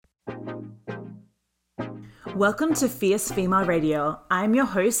Welcome to Fierce Female Radio. I'm your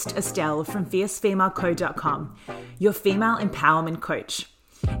host, Estelle from fiercefemaleco.com, your female empowerment coach.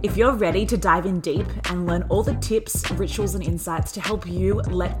 If you're ready to dive in deep and learn all the tips, rituals, and insights to help you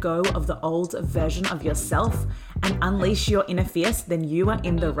let go of the old version of yourself and unleash your inner fierce, then you are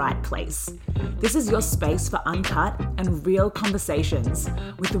in the right place. This is your space for uncut and real conversations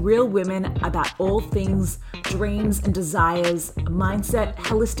with real women about all things dreams and desires, mindset,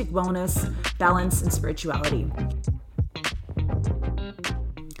 holistic wellness, balance, and spirituality.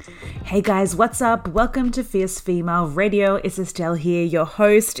 Hey guys, what's up? Welcome to Fierce Female Radio. It's Estelle here, your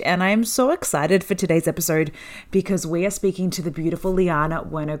host, and I'm so excited for today's episode because we are speaking to the beautiful Liana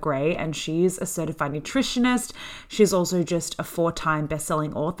Werner Gray, and she's a certified nutritionist. She's also just a 4-time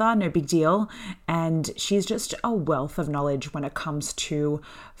best-selling author, no big deal, and she's just a wealth of knowledge when it comes to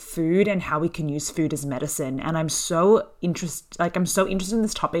food and how we can use food as medicine. And I'm so interested in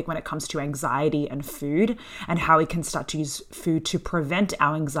this topic when it comes to anxiety and food and how we can start to use food to prevent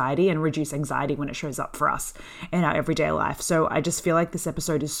our anxiety and reduce anxiety when it shows up for us in our everyday life. So I just feel like this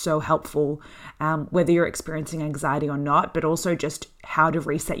episode is so helpful, whether you're experiencing anxiety or not, but also just how to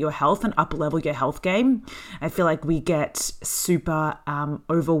reset your health and up level your health game. I feel like we get super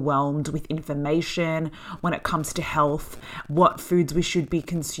overwhelmed with information when it comes to health, what foods we should be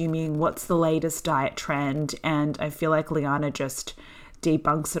consuming, what's the latest diet trend. And I feel like Liana just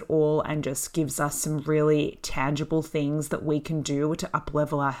debunks it all and just gives us some really tangible things that we can do to up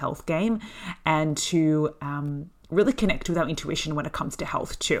level our health game and to really connect with our intuition when it comes to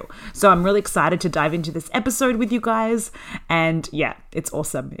health too. So I'm really excited to dive into this episode with you guys. And yeah, it's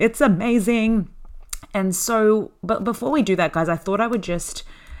awesome. It's amazing. And so, but before we do that, guys, I thought I would just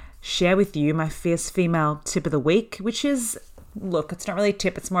share with you my Fierce Female tip of the week, which is, look, it's not really a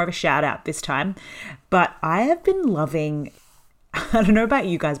tip, it's more of a shout out this time. But I have been loving, I don't know about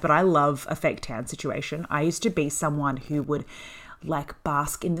you guys, but I love a fake tan situation. I used to be someone who would like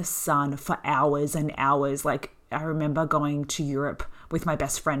bask in the sun for hours and hours. Like I remember going to Europe with my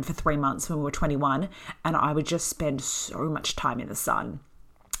best friend for 3 months when we were 21, and I would just spend so much time in the sun.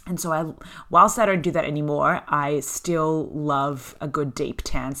 And so whilst I don't do that anymore, I still love a good deep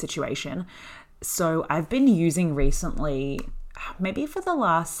tan situation. So I've been using recently, maybe for the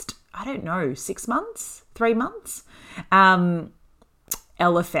last, 6 months, 3 months,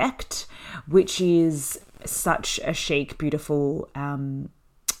 Elle Effect, which is such a chic, beautiful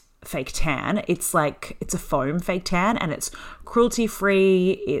fake tan. It's a foam fake tan, and it's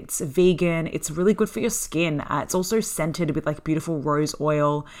cruelty-free, it's vegan, it's really good for your skin. It's also scented with like beautiful rose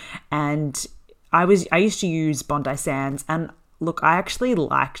oil, and I used to use Bondi Sands, and look, I actually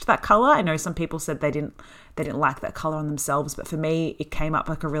liked that color. I know some people said they didn't like that color on themselves, but for me, it came up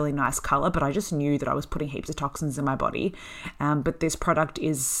like a really nice color, but I just knew that I was putting heaps of toxins in my body. But this product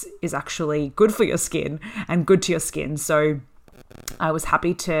is actually good for your skin and good to your skin. So I was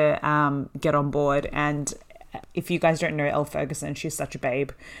happy to get on board. And if you guys don't know Elle Ferguson, she's such a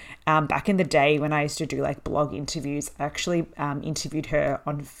babe. Back in the day when I used to do like blog interviews, I actually interviewed her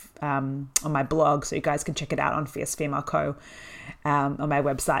on my blog, so you guys can check it out on Fierce Female Co. On my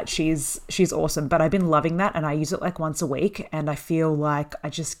website. She's awesome, but I've been loving that, and I use it like once a week, and I feel like I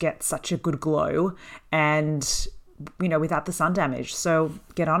just get such a good glow, and without the sun damage. So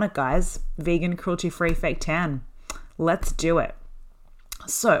get on it, guys. Vegan, cruelty-free fake tan. Let's do it.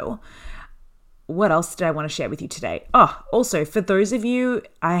 So what else did I want to share with you today? Oh, also, for those of you,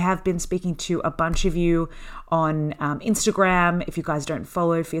 I have been speaking to a bunch of you on Instagram. If you guys don't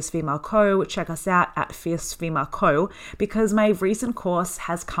follow Fierce Female Co., check us out at Fierce Female Co., because my recent course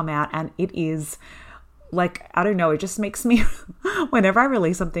has come out, and it is like, I don't know, it just makes me, whenever I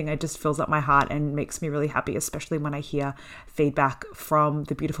release something, it just fills up my heart and makes me really happy, especially when I hear feedback from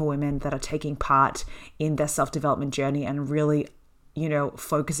the beautiful women that are taking part in their self-development journey and really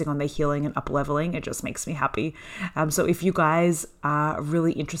focusing on their healing and up-leveling. It just makes me happy. So if you guys are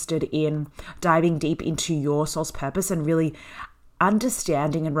really interested in diving deep into your soul's purpose and really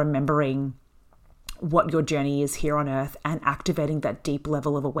understanding and remembering what your journey is here on earth and activating that deep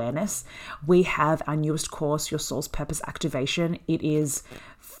level of awareness, we have our newest course, Your Soul's Purpose Activation. It is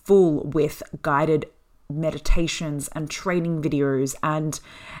full with guided meditations and training videos and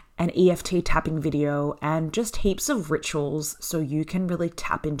an EFT tapping video and just heaps of rituals so you can really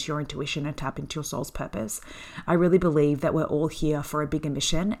tap into your intuition and tap into your soul's purpose. I really believe that we're all here for a bigger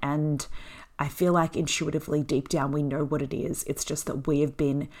mission, and I feel like intuitively deep down we know what it is. It's just that we have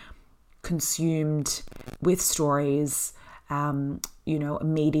been consumed with stories,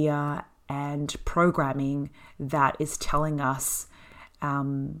 media and programming that is telling us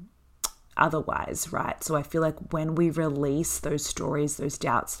otherwise, right? So I feel like when we release those stories, those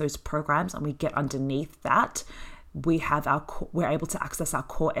doubts, those programs, and we get underneath that, we're able to access our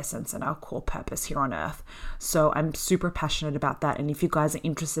core essence and our core purpose here on earth. So I'm super passionate about that. And if you guys are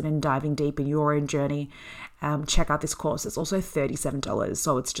interested in diving deep in your own journey, check out this course. It's also $37.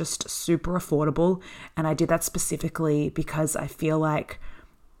 So it's just super affordable. And I did that specifically because I feel like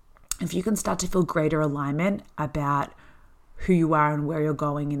if you can start to feel greater alignment about who you are and where you're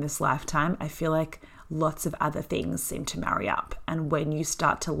going in this lifetime, I feel like lots of other things seem to marry up. And when you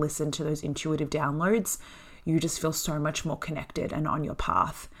start to listen to those intuitive downloads, you just feel so much more connected and on your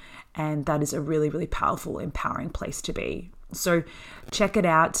path. And that is a really, really powerful, empowering place to be. So check it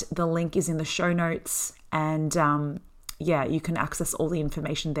out. The link is in the show notes. And you can access all the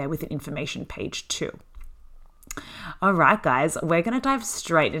information there with an information page too. All right, guys, we're going to dive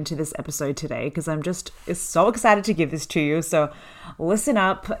straight into this episode today because I'm just so excited to give this to you. So listen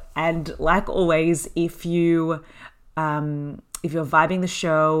up. And like always, if you're vibing the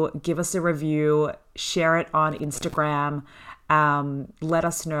show, give us a review, share it on Instagram, let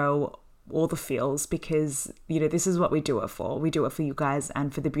us know all the feels, because this is what we do it for. We do it for you guys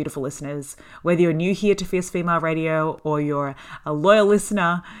and for the beautiful listeners. Whether you're new here to Fierce Female Radio or you're a loyal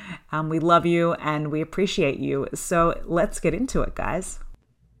listener, we love you and we appreciate you. So let's get into it, guys.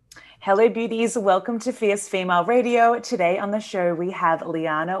 Hello, beauties. Welcome to Fierce Female Radio. Today on the show, we have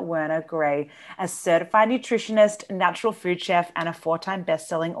Liana Werner Gray, a certified nutritionist, natural food chef, and a 4-time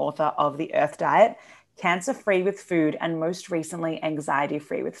best-selling author of The Earth Diet, Cancer Free with Food, and most recently, Anxiety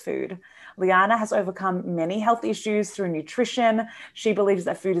Free with Food. Liana has overcome many health issues through nutrition. She believes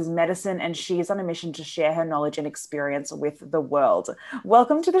that food is medicine, and she is on a mission to share her knowledge and experience with the world.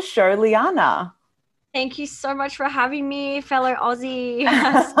 Welcome to the show, Liana. Thank you so much for having me, fellow Aussie.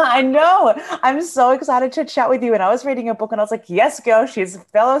 I know. I'm so excited to chat with you. And I was reading a book and I was like, yes, girl, she's a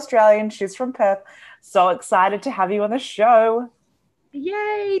fellow Australian. She's from Perth. So excited to have you on the show.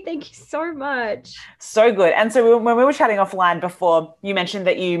 Yay. Thank you so much. So good. And so when we were chatting offline before, you mentioned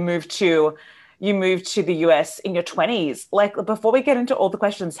that you moved to the US in your 20s. Like, before we get into all the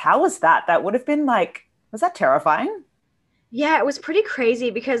questions, how was that? That would have been was that terrifying? Yeah, it was pretty crazy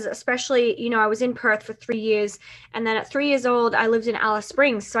because especially, I was in Perth for 3 years. And then at 3 years old, I lived in Alice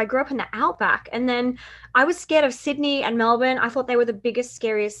Springs. So I grew up in the outback. And then I was scared of Sydney and Melbourne. I thought they were the biggest,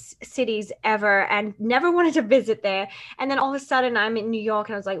 scariest cities ever and never wanted to visit there. And then all of a sudden I'm in New York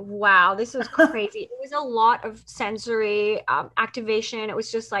and I was like, wow, this was crazy. It was a lot of sensory activation. It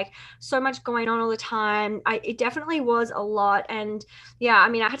was just like so much going on all the time. It definitely was a lot. And yeah, I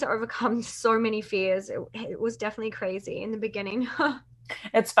mean, I had to overcome so many fears. It was definitely crazy in the beginning.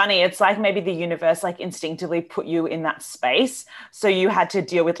 It's funny. It's like maybe the universe instinctively put you in that space. So you had to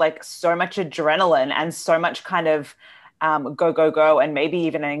deal with so much adrenaline and so much kind of go, go, go, and maybe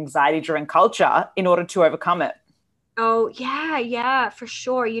even an anxiety-driven culture in order to overcome it. Oh, yeah, for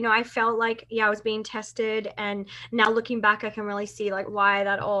sure. I felt like, I was being tested, and now looking back, I can really see why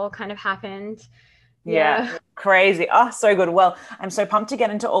that all kind of happened. Yeah. Crazy. Oh, so good. Well, I'm so pumped to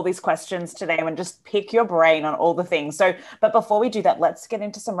get into all these questions today and just pick your brain on all the things. But before we do that, let's get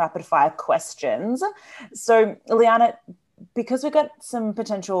into some rapid fire questions. So, Liana, because we've got some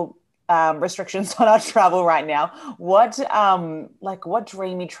potential restrictions on our travel right now, what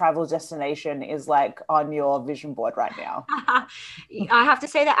dreamy travel destination is on your vision board right now? I have to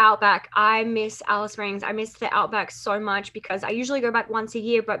say the Outback. I miss Alice Springs. I miss the Outback so much because I usually go back once a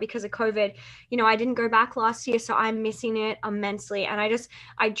year, but because of COVID, I didn't go back last year, so I'm missing it immensely. And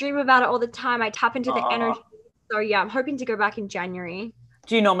I dream about it all the time. I tap into the energy. So yeah, I'm hoping to go back in January.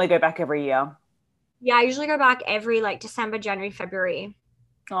 Do you normally go back every year? Yeah, I usually go back every December, January, February.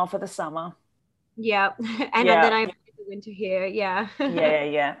 Oh, for the summer. Yeah. And then I have the winter here. Yeah.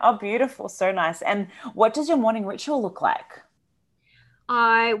 Yeah. Oh, beautiful. So nice. And what does your morning ritual look like?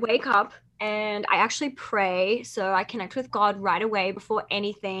 I wake up and I actually pray. So I connect with God right away before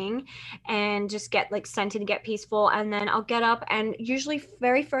anything and just get centered and get peaceful. And then I'll get up, and usually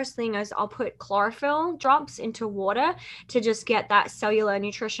very first thing is I'll put chlorophyll drops into water to just get that cellular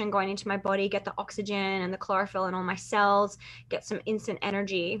nutrition going into my body, get the oxygen and the chlorophyll in all my cells, get some instant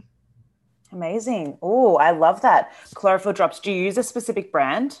energy. Amazing. Oh, I love that. Chlorophyll drops. Do you use a specific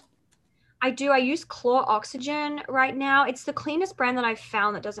brand? I do. I use Chlor Oxygen right now. It's the cleanest brand that I've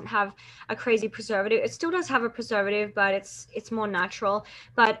found that doesn't have a crazy preservative. It still does have a preservative, but it's more natural.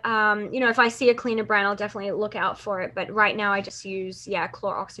 But, if I see a cleaner brand, I'll definitely look out for it. But right now I just use,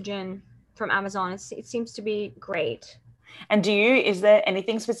 Chlor Oxygen from Amazon. It seems to be great. And is there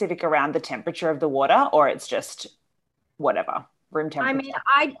anything specific around the temperature of the water, or it's just whatever? room I mean,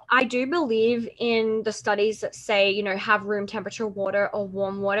 temperature? I do believe in the studies that say, have room temperature water or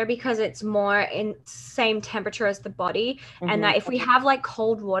warm water because it's more in same temperature as the body. And Hmm. that if we have like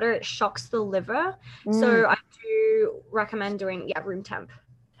cold water, it shocks the liver. Mm. So I do recommend doing, yeah, room temp.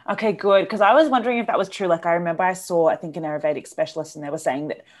 Okay, good. Because I was wondering if that was true. Like I remember I saw, I think, an Ayurvedic specialist, and they were saying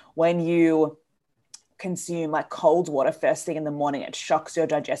that when you consume like cold water first thing in the morning, it shocks your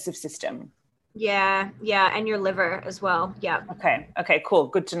digestive system. Yeah, yeah, and your liver as well. Yeah. Okay, okay, cool.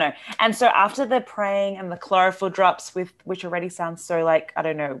 Good to know. And so after the praying and the chlorophyll drops, with which already sounds so like, I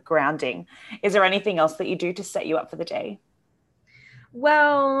don't know, grounding, is there anything else that you do to set you up for the day?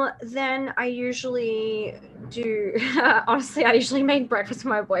 Well, then I usually do. Honestly, I usually make breakfast for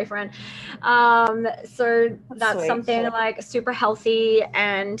my boyfriend. So That's that's sweet. something like super healthy,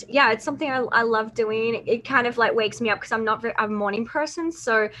 and yeah, it's something I love doing. It kind of like wakes me up because I'm a morning person,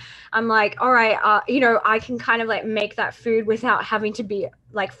 so I'm like, all right, I can kind of like make that food without having to be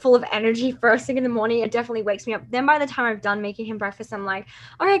like full of energy first thing in the morning. It definitely wakes me up. Then by the time I've done making him breakfast, I'm like,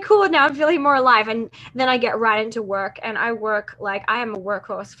 okay, cool. Now I'm feeling more alive, and then I get right into work, and I work like I am a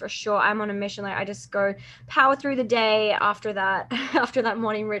workhorse for sure. I'm on a mission. Like I just go power through the day after that after that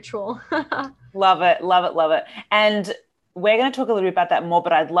morning ritual. Love it, love it, love it. And we're going to talk a little bit about that more,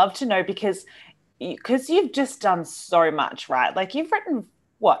 but I'd love to know because you've just done so much, right? Like you've written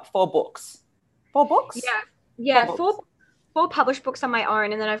what, 4 books? 4 books? Yeah, Four yeah, books. four published books on my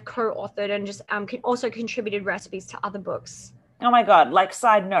own, and then I've co-authored and just also contributed recipes to other books. Oh my God. Like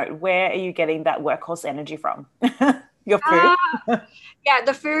side note, where are you getting that workhorse energy from? Your food? Uh, yeah,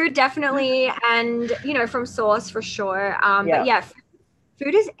 the food definitely, and from source for sure. But Yeah. yeah,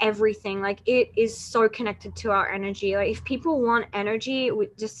 food is everything. Like it is so connected to our energy. Like if people want energy, we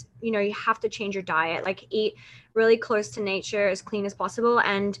just you have to change your diet. Like eat really close to nature, as clean as possible,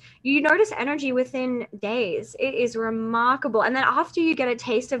 and you notice energy within days. It is remarkable. And then after you get a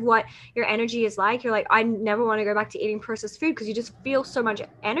taste of what your energy is like, you're like, I never want to go back to eating processed food because you just feel so much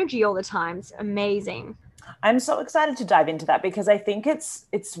energy all the time. It's amazing. I'm so excited to dive into that because I think it's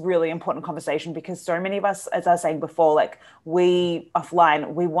really important conversation because so many of us, as I was saying before, like we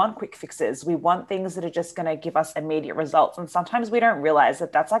offline, we want quick fixes. We want things that are just going to give us immediate results. And sometimes we don't realize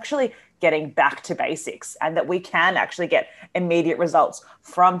that that's actually getting back to basics and that we can actually get immediate results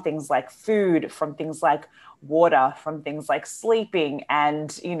from things like food, from things like water, from things like sleeping and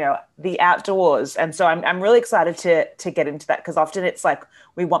the outdoors. And so I'm really excited to get into that because often it's like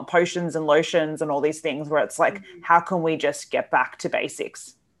we want potions and lotions and all these things where it's like how can we just get back to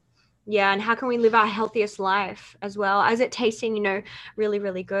basics? Yeah, and how can we live our healthiest life as well as it tasting, really,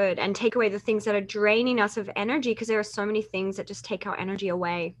 really good and take away the things that are draining us of energy because there are so many things that just take our energy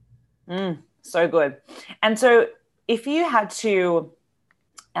away. So good. And so if you had to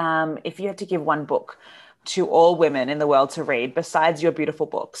give one book to all women in the world to read besides your beautiful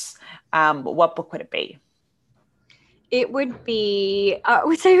books, what book would it be? It would be, I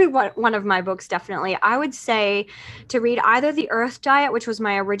would say one of my books, definitely. I would say to read either The Earth Diet, which was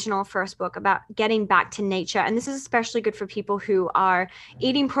my original first book about getting back to nature. And this is especially good for people who are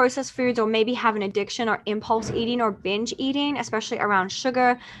eating processed foods or maybe have an addiction or impulse eating or binge eating, especially around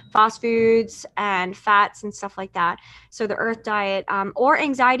sugar, fast foods, and fats and stuff like that. So The Earth Diet, or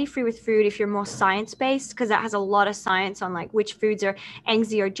Anxiety Free with Food if you're more science-based, because that has a lot of science on like which foods are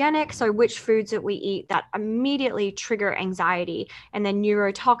anxiogenic, so which foods that we eat that immediately trigger anxiety, and then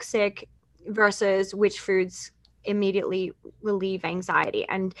neurotoxic versus which foods immediately relieve anxiety.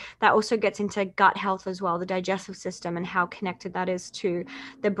 And that also gets into gut health as well, the digestive system and how connected that is to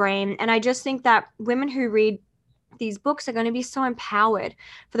the brain. And I just think that women who read these books are going to be so empowered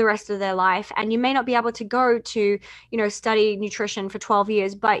for the rest of their life. And you may not be able to go to study nutrition for 12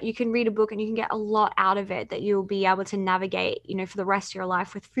 years, but you can read a book and you can get a lot out of it that you'll be able to navigate for the rest of your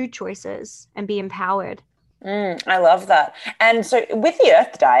life with food choices and be empowered. I love that. And so with the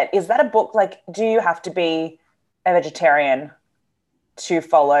Earth Diet, is that a book like do you have to be a vegetarian to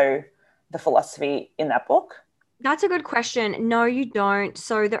follow the philosophy in that book? That's a good question. No, you don't.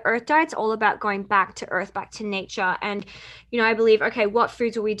 So the Earth Diet's all about going back to Earth, back to nature. And, I believe, okay, what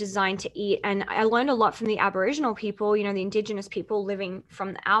foods are we designed to eat? And I learned a lot from the Aboriginal people, the indigenous people living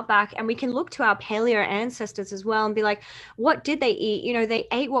from the outback. And we can look to our paleo ancestors as well and be like, what did they eat? They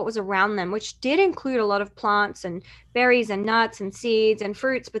ate what was around them, which did include a lot of plants and berries and nuts and seeds and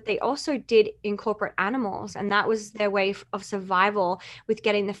fruits, but they also did incorporate animals. And that was their way of survival with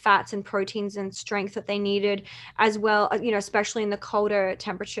getting the fats and proteins and strength that they needed as well, especially in the colder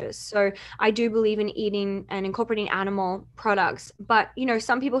temperatures. So I do believe in eating and incorporating animal products. But,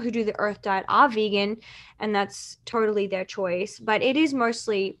 some people who do the Earth Diet are vegan, and that's totally their choice. But it is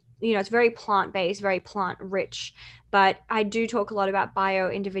mostly, it's very plant-based, very plant-rich but I do talk a lot about bio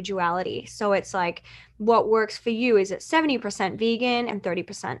individuality. So it's like, what works for you? Is it 70% vegan and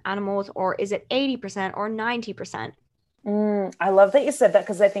 30% animals, or is it 80% or 90%? I love that you said that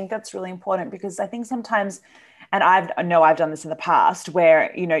because I think that's really important because I think sometimes, and I know I've done this in the past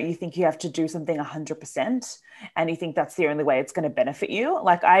where, you think you have to do something 100% and you think that's the only way it's going to benefit you.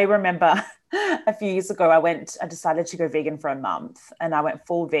 Like I remember a few years ago, I decided to go vegan for a month and I went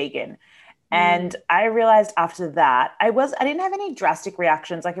full vegan. And Mm. I realized after that, I didn't have any drastic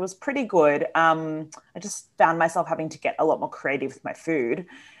reactions. Like it was pretty good. I just found myself having to get a lot more creative with my food.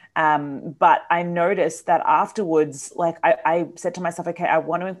 But I noticed that afterwards, like I said to myself, okay, I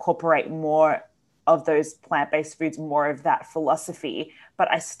want to incorporate more of those plant-based foods, more of that philosophy,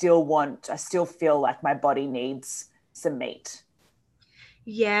 but I still feel like my body needs some meat.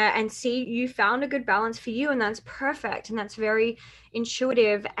 Yeah, and see, you found a good balance for you, and that's perfect. And that's very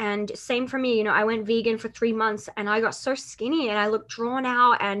intuitive. And same for me, I went vegan for 3 months and I got so skinny and I looked drawn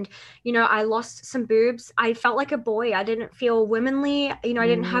out and, I lost some boobs. I felt like a boy. I didn't feel womanly, I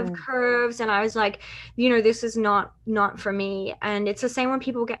didn't have Mm. curves. And I was like, this is not for me. And it's the same when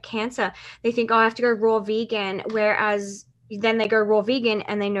people get cancer. They think, oh, I have to go raw vegan. Whereas then they go raw vegan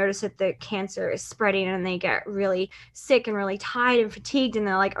and they notice that the cancer is spreading and they get really sick and really tired and fatigued and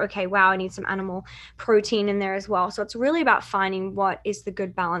they're like, okay, wow, I need some animal protein in there as well. So it's really about finding what is the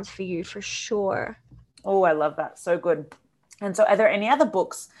good balance for you, for sure. Oh, I love that. So good. And so, are there any other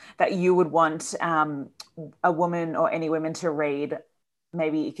books that you would want a woman or any women to read?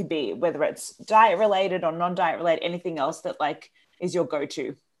 Maybe it could be whether it's diet related or non-diet related, anything else that like is your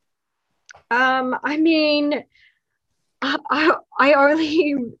go-to. I mean, I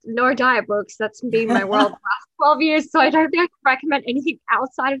only know diet books. That's been my world the last 12 years. So I don't think I can recommend anything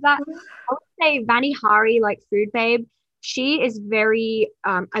outside of that. I would say Vani Hari, like Food Babe, she is very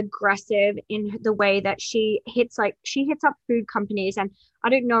aggressive in the way that she hits up food companies. And I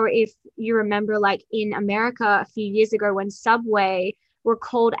don't know if you remember, like in America a few years ago when Subway were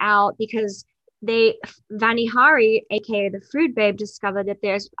called out because they Vani Hari, aka the Food Babe, discovered that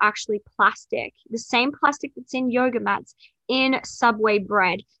there's actually plastic, the same plastic that's in yoga mats, in Subway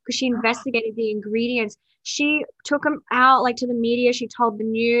bread because she investigated the ingredients. She took them out like to the media. She told the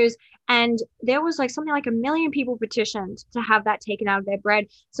news, and there was like something like 1 million people petitioned to have that taken out of their bread.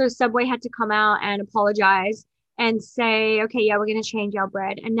 So Subway had to come out and apologize and say, okay, yeah, we're going to change our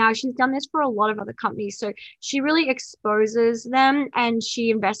bread. And now she's done this for a lot of other companies. So she really exposes them and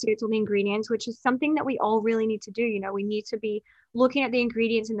she investigates all the ingredients, which is something that we all really need to do. We need to be looking at the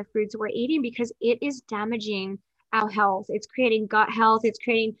ingredients in the foods we're eating because it is damaging our health. It's creating gut health, it's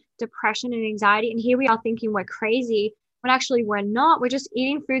creating depression and anxiety. And here we are thinking we're crazy when actually we're not. We're just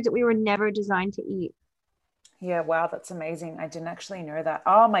eating foods that we were never designed to eat. Yeah, wow, that's amazing. I didn't actually know that.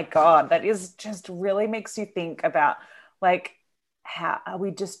 Oh my God, that is just really makes you think about like how we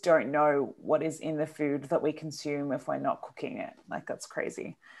just don't know what is in the food that we consume if we're not cooking it. Like that's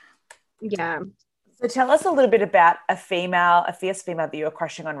crazy. Yeah. So tell us a little bit about a fierce female that you're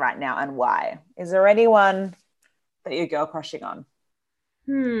crushing on right now and why. Is there anyone that you're girl crushing on?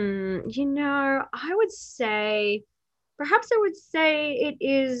 I would say, perhaps I would say it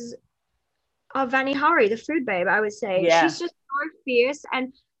is Vani Hari, the Food Babe. I would say Yeah. she's just so fierce,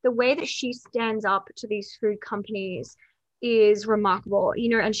 and the way that she stands up to these food companies is remarkable.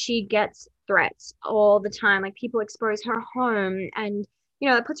 And she gets threats all the time. Like people expose her home, and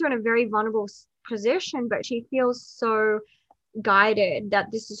that puts her in a very vulnerable position. But she feels so guided that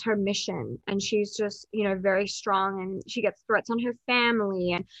this is her mission, and she's just very strong, and she gets threats on her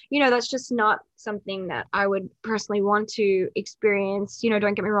family, and that's just not something that I would personally want to experience.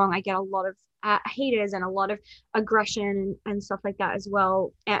 Don't get me wrong, I get a lot of haters and a lot of aggression and stuff like that as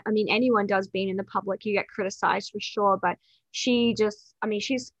well. I mean, anyone does, being in the public, you get criticized for sure, but she's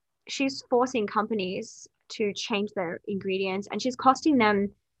forcing companies to change their ingredients, and she's costing them,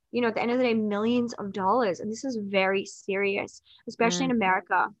 at the end of the day, millions of dollars. And this is very serious, especially in Mm.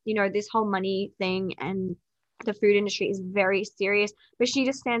 America. This whole money thing and the food industry is very serious. But she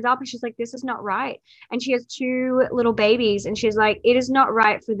just stands up and she's like, this is not right. And she has two little babies. And she's like, it is not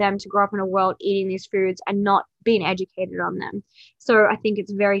right for them to grow up in a world eating these foods and not being educated on them. So I think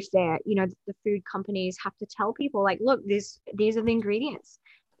it's very fair. The food companies have to tell people, like, look, these are the ingredients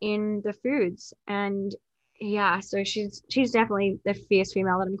in the foods. And yeah, so she's definitely the fierce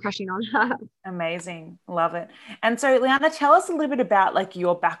female that I'm crushing on. Amazing. Love it. And so, Liana, tell us a little bit about like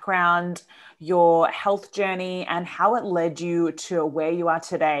your background, your health journey, and how it led you to where you are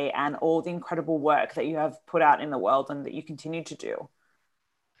today and all the incredible work that you have put out in the world and that you continue to do.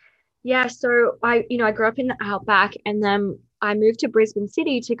 Yeah, so I grew up in the outback, and then I moved to Brisbane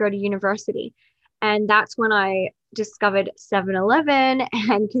City to go to university. And that's when I discovered 7-Eleven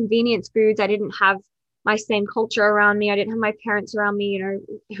and convenience foods. I didn't have my same culture around me. I didn't have my parents around me,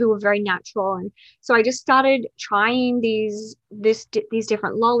 who were very natural. And so I just started trying these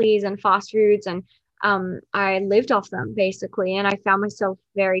different lollies and fast foods, and I lived off them basically. And I found myself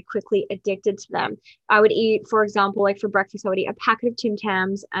very quickly addicted to them. I would eat, for example, like for breakfast, I would eat a packet of Tim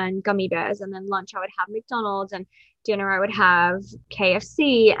Tams and gummy bears, and then lunch I would have McDonald's, and dinner I would have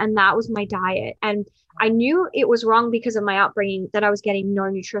KFC, and that was my diet. And I knew it was wrong because of my upbringing, that I was getting no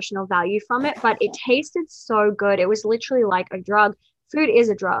nutritional value from it, but it tasted so good. It was literally like a drug. Food is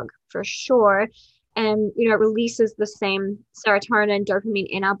a drug for sure. And, it releases the same serotonin and dopamine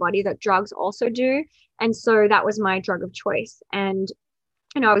in our body that drugs also do. And so that was my drug of choice. And,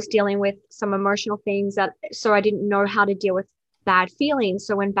 I was dealing with some emotional things, so I didn't know how to deal with bad feelings.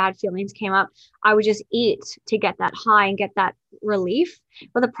 So when bad feelings came up, I would just eat to get that high and get that relief.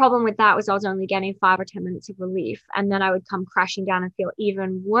 But the problem with that was I was only getting 5 or 10 minutes of relief, and then I would come crashing down and feel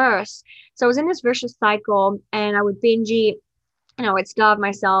even worse. So I was in this vicious cycle, and I would binge eat, and I would starve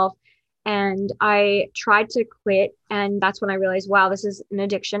myself. And I tried to quit, and that's when I realized, wow, this is an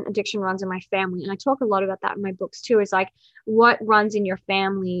addiction. Addiction runs in my family. And I talk a lot about that in my books too. Is like, what runs in your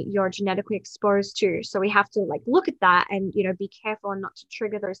family, you're genetically exposed to. So we have to like look at that and, be careful and not to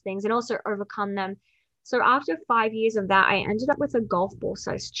trigger those things and also overcome them. So after 5 years of that, I ended up with a golf ball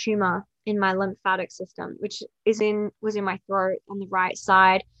sized tumor in my lymphatic system, which was in my throat on the right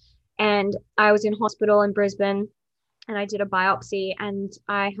side. And I was in hospital in Brisbane, and I did a biopsy, and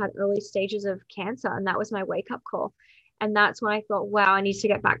I had early stages of cancer, and that was my wake up call. And that's when I thought, wow, I need to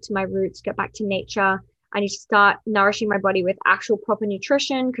get back to my roots, get back to nature. I need to start nourishing my body with actual proper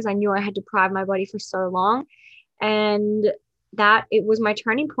nutrition, because I knew I had deprived my body for so long. And that it was my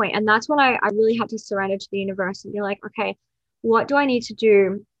turning point. And that's when I really had to surrender to the universe and be like, okay, what do I need to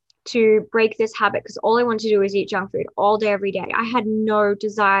do to break this habit? Because all I wanted to do was eat junk food all day, every day. I had no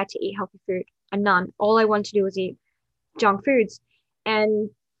desire to eat healthy food, and none. All I wanted to do was eat junk foods. And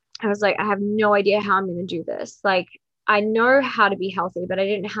I was like, I have no idea how I'm going to do this. Like, I know how to be healthy, but I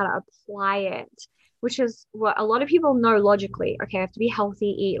didn't know how to apply it, which is what a lot of people know logically. Okay, I have to be healthy,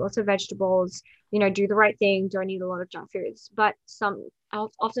 eat lots of vegetables, do the right thing, don't eat a lot of junk foods. But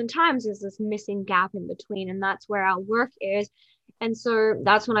oftentimes there's this missing gap in between, and that's where our work is. And so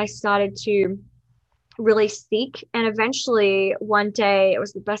that's when I started to really seek. And eventually one day, it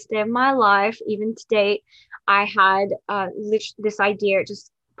was the best day of my life, even to date. I had this idea, it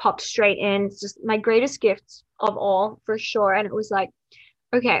just popped straight in. It's just my greatest gift of all, for sure. And it was like,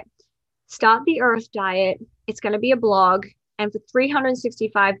 okay, start the Earth Diet. It's going to be a blog. And for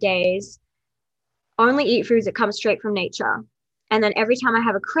 365 days, only eat foods that come straight from nature. And then every time I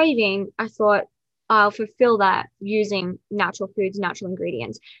have a craving, I thought, I'll fulfill that using natural foods, natural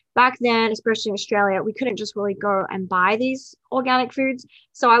ingredients. Back then, especially in Australia, we couldn't just really go and buy these organic foods.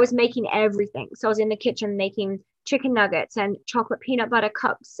 So I was making everything. So I was in the kitchen making chicken nuggets and chocolate peanut butter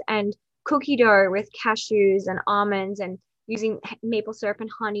cups and cookie dough with cashews and almonds, and using maple syrup and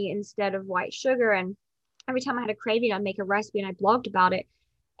honey instead of white sugar. And every time I had a craving, I'd make a recipe and I blogged about it.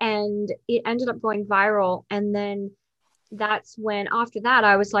 And it ended up going viral. And then that's when, after that,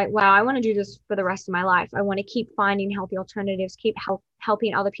 I was like, wow, I want to do this for the rest of my life. I want to keep finding healthy alternatives, keep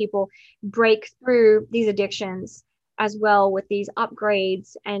helping other people break through these addictions, as well with these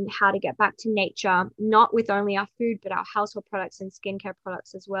upgrades, and how to get back to nature, not with only our food, but our household products and skincare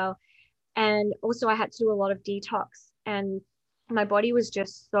products as well. And also I had to do a lot of detox, and my body was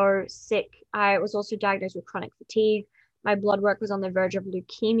just so sick. I was also diagnosed with chronic fatigue. My blood work was on the verge of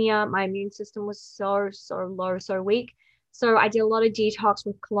leukemia. My immune system was so low, so weak. So I did a lot of detox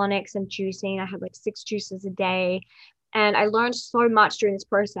with colonics and juicing. I had like 6 juices a day. And I learned so much during this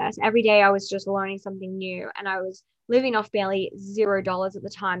process. Every day I was just learning something new. And I was living off barely $0 at the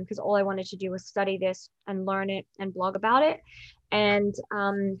time, because all I wanted to do was study this and learn it and blog about it. And,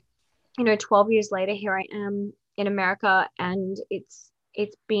 12 years later, here I am in America. And it's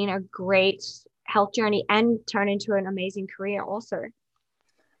been a great health journey and turned into an amazing career also.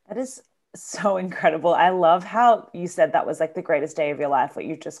 That is so incredible. I love how you said that was like the greatest day of your life, where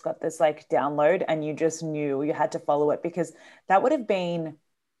you just got this like download and you just knew you had to follow it, because that would have been,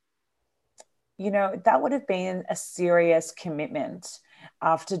 that would have been a serious commitment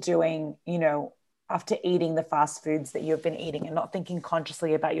after doing, after eating the fast foods that you've been eating and not thinking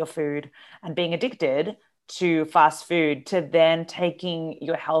consciously about your food and being addicted to fast food, to then taking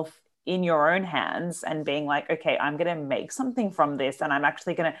your health in your own hands and being like, okay, I'm going to make something from this, and I'm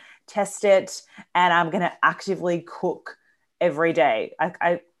actually going to test it, and I'm going to actively cook every day.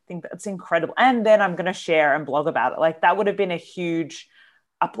 I think that's incredible. And then I'm going to share and blog about it. Like, that would have been a huge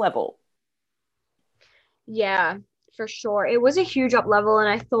up level. Yeah, for sure. It was a huge up level, and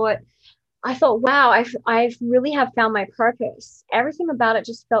I thought, wow, I've really have found my purpose. Everything about it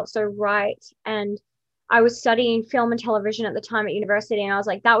just felt so right. And I was studying film and television at the time at university, and I was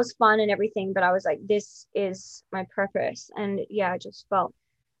like, that was fun and everything, but I was like, this is my purpose. And yeah, it just felt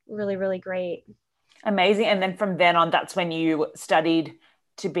really, really great. Amazing. And then from then on, that's when you studied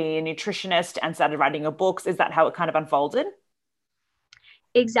to be a nutritionist and started writing your books. Is that how it kind of unfolded?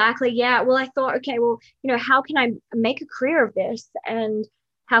 Exactly. Yeah. Well, I thought, okay, well, how can I make a career of this, and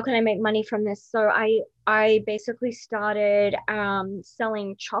how can I make money from this? So I basically started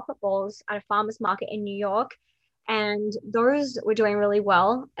selling chocolate balls at a farmer's market in New York, and those were doing really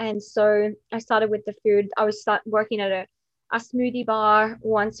well. And so I started with the food. I was working at a smoothie bar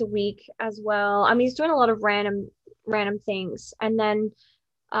once a week as well. I mean, it's doing a lot of random things, and then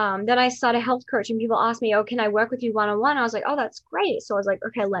I started health coaching. People asked me, "Oh, can I work with you one on one?" I was like, "Oh, that's great." So I was like,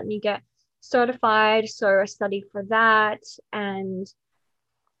 "Okay, let me get certified." So I studied for that, and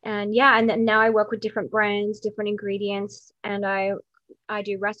yeah, and then now I work with different brands, different ingredients, and I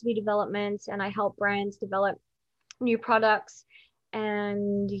do recipe development, and I help brands develop new products.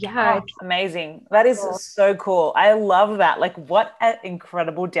 And yeah, Oh, it's amazing. That is cool. so cool. I love that. Like, what an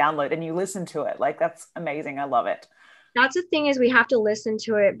incredible download. And you listen to it. Like, that's amazing. I love it. That's the thing, is we have to listen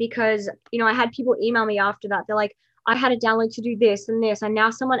to it, because I had people email me after that. They're like, I had a download to do this and this, and now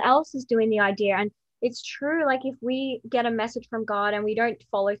someone else is doing the idea. And it's true, like if we get a message from God and we don't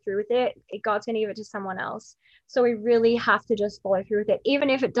follow through with it, God's going to give it to someone else. So we really have to just follow through with it, even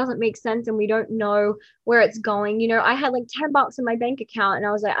if it doesn't make sense and we don't know where it's going. I had like $10 in my bank account, and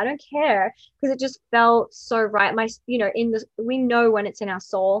I was like, I don't care, because it just felt so right. In this, we know when it's in our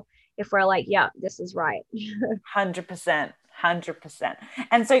soul, if we're like, yeah, this is right. 100%. 100%.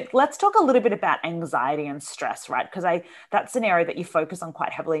 And so let's talk a little bit about anxiety and stress, right? Because I that's an area that you focus on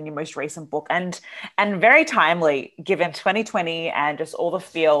quite heavily in your most recent book, and very timely given 2020 and just all the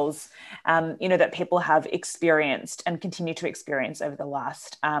feels that people have experienced and continue to experience over the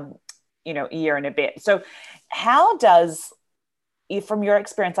last year and a bit. So how does from your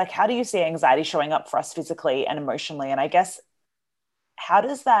experience, like how do you see anxiety showing up for us physically and emotionally? And I guess how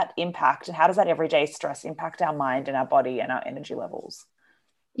does that impact and how does that everyday stress impact our mind and our body and our energy levels?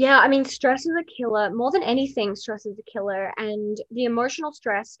 Yeah, I mean, stress is a killer. More than anything, stress is a killer. And the emotional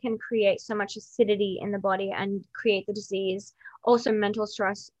stress can create so much acidity in the body and create the disease. Also, mental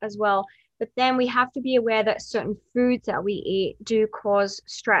stress as well. But then we have to be aware that certain foods that we eat do cause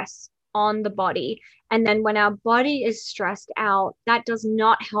stress on the body. And then when our body is stressed out, that does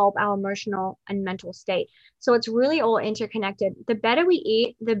not help our emotional and mental state. So it's really all interconnected. The better we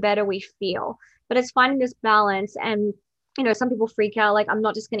eat, the better we feel. But it's finding this balance. And some people freak out, like, I'm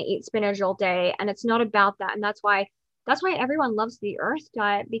not just going to eat spinach all day, and it's not about that. And that's why everyone loves the earth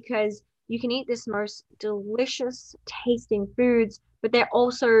diet, because you can eat this most delicious tasting foods, but they're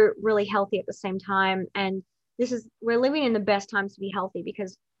also really healthy at the same time. And we're living in the best times to be healthy,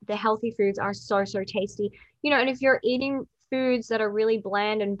 because the healthy foods are so so tasty. And if you're eating foods that are really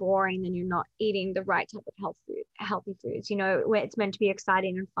bland and boring, then you're not eating the right type of healthy foods, where it's meant to be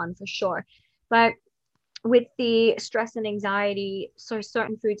exciting and fun for sure. But with the stress and anxiety, so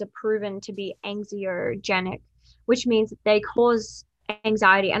certain foods are proven to be anxiogenic, which means that they cause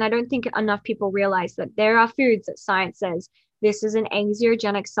anxiety. And I don't think enough people realize that there are foods that science says this is an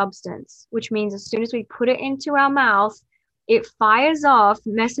anxiogenic substance, which means as soon as we put it into our mouth, it fires off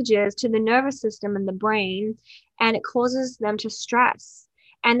messages to the nervous system and the brain, and it causes them to stress.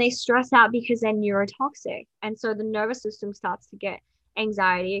 And they stress out because they're neurotoxic. And so the nervous system starts to get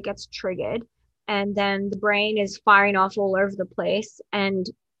anxiety, it gets triggered, and then the brain is firing off all over the place. And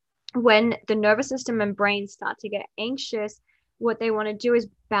when the nervous system and brain start to get anxious, what they want to do is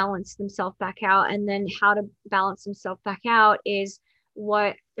balance themselves back out. And then how to balance themselves back out is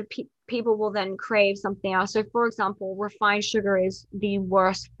what people will then crave something else. So, for example, refined sugar is the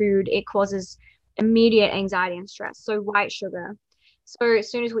worst food. It causes immediate anxiety and stress. So, white sugar. So,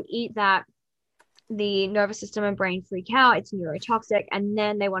 as soon as we eat that, the nervous system and brain freak out, it's neurotoxic, and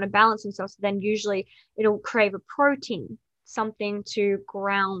then they want to balance themselves. So then usually it'll crave a protein, something to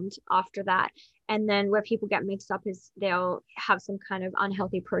ground after that. And then where people get mixed up is they'll have some kind of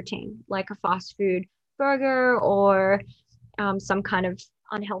unhealthy protein, like a fast food burger, or some kind of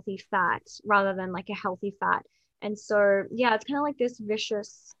unhealthy fat rather than like a healthy fat. And so yeah, it's kind of like this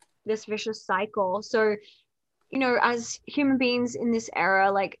vicious cycle. So as human beings in this era,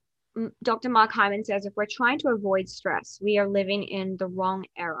 like Dr. Mark Hyman says, if we're trying to avoid stress, we are living in the wrong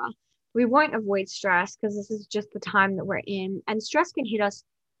era. We won't avoid stress because this is just the time that we're in. And stress can hit us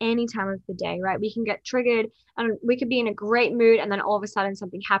any time of the day, right? We can get triggered and we could be in a great mood, and then all of a sudden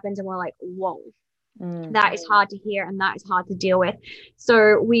something happens and we're like, whoa. That is hard to hear and that is hard to deal with.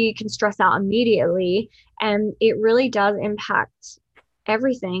 So we can stress out immediately, and it really does impact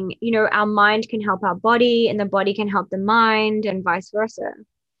everything. You know, our mind can help our body and the body can help the mind and vice versa.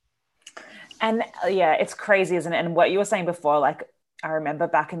 And yeah, it's crazy, isn't it? And what you were saying before, like I remember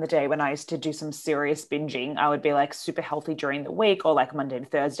back in the day when I used to do some serious binging, I would be like super healthy during the week or like Monday to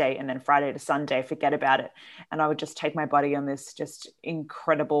Thursday and then Friday to Sunday, forget about it. And I would just take my body on this just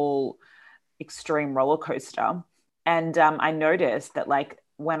incredible, extreme roller coaster. And I noticed that like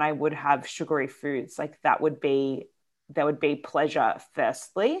when I would have sugary foods, like there would be pleasure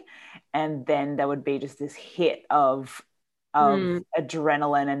firstly, and then there would be just this hit of Mm.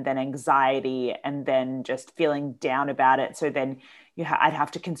 adrenaline and then anxiety and then just feeling down about it. So then I'd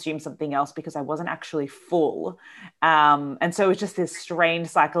have to consume something else because I wasn't actually full. And so it's just this strange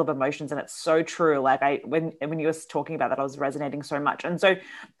cycle of emotions. And it's so true. Like when you were talking about that, I was resonating so much. And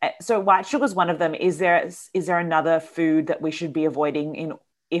so white sugar is one of them. Is there another food that we should be avoiding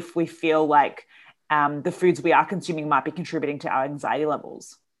if we feel like the foods we are consuming might be contributing to our anxiety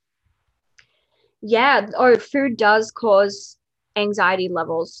levels? Yeah, or food does cause anxiety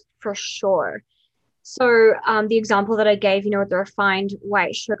levels for sure. So, the example that I gave, you know, with the refined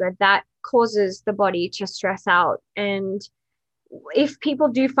white sugar, that causes the body to stress out. And if people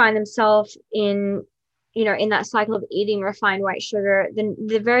do find themselves in, you know, in that cycle of eating refined white sugar, then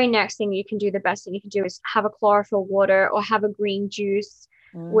the very next thing you can do, the best thing you can do is have a chlorophyll water or have a green juice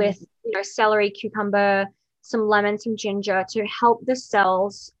Mm. with, you know, celery, cucumber, some lemon, some ginger to help the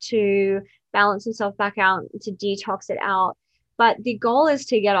cells to balance themselves back out, to detox it out. But the goal is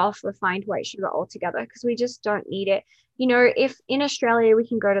to get off refined white sugar altogether because we just don't need it. You know, if in Australia we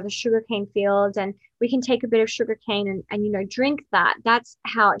can go to the sugarcane fields and we can take a bit of sugarcane and you know drink that, that's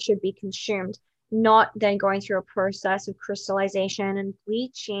how it should be consumed, not then going through a process of crystallization and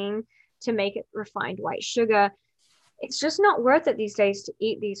bleaching to make it refined white sugar. It's just not worth it these days to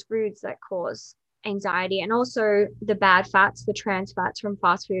eat these foods that cause anxiety. And also the bad fats, the trans fats from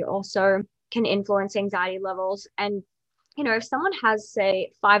fast food also can influence anxiety levels. And you know, if someone has,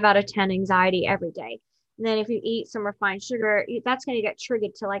 say, 5 out of 10 anxiety every day, then if you eat some refined sugar, that's going to get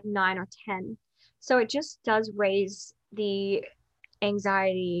triggered to like 9 or 10. So it just does raise the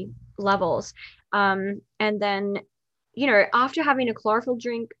anxiety levels. And then, you know, after having a chlorophyll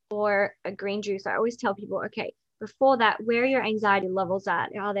drink or a green juice, I always tell people, okay, before that, where are your anxiety levels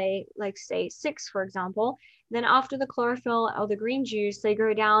at? Are they like, say, 6, for example? Then after the chlorophyll or the green juice, they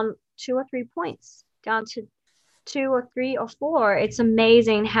go down 2 or 3 points, down to 2 or 3 or 4. It's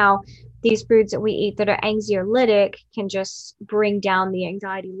amazing how these foods that we eat that are anxiolytic can just bring down the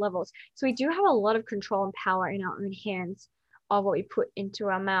anxiety levels. So we do have a lot of control and power in our own hands of what we put into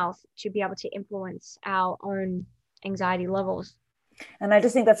our mouth to be able to influence our own anxiety levels. And I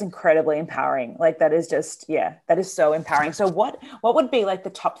just think that's incredibly empowering. Like that is just, yeah, that is so empowering. So what would be like the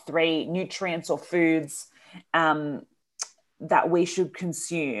top three nutrients or foods um, that we should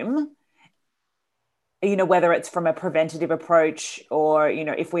consume? You know, whether it's from a preventative approach or, you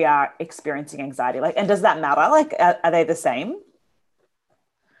know, if we are experiencing anxiety, like, and does that matter? Like, are they the same?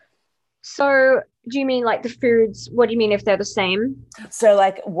 So do you mean like the foods? What do you mean if they're the same? So,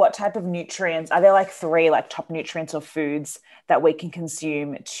 like, what type of nutrients are there? Like three, like top nutrients or foods that we can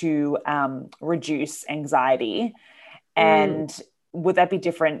consume to reduce anxiety, Mm, and would that be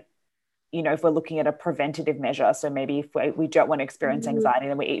different? You know, if we're looking at a preventative measure, so maybe if we don't want to experience mm. anxiety,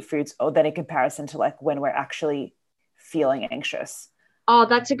 then we eat foods, or then in comparison to like when we're actually feeling anxious. Oh,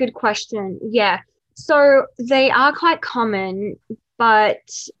 that's a good question. Yeah. So they are quite common, but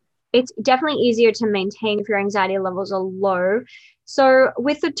it's definitely easier to maintain if your anxiety levels are low. So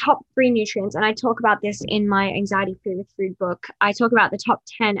with the top three nutrients, and I talk about this in my anxiety food with food book, I talk about the top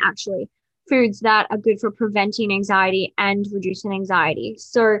 10 actually foods that are good for preventing anxiety and reducing anxiety.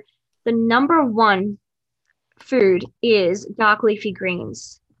 So the number one food is dark leafy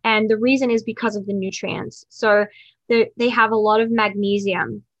greens. And the reason is because of the nutrients. So they have a lot of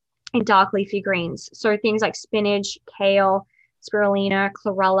magnesium in dark leafy greens. So things like spinach, kale, spirulina,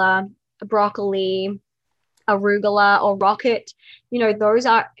 chlorella, broccoli, arugula, or rocket, you know, those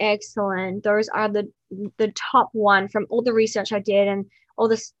are excellent. Those are the top one from all the research I did and all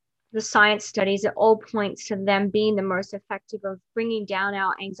the science studies. It all points to them being the most effective of bringing down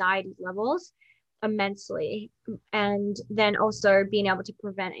our anxiety levels immensely, and then also being able to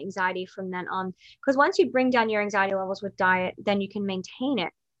prevent anxiety from then on, because once you bring down your anxiety levels with diet, then you can maintain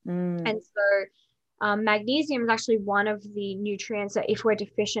it. Mm. And so magnesium is actually one of the nutrients that if we're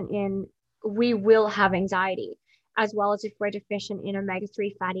deficient in, we will have anxiety, as well as if we're deficient in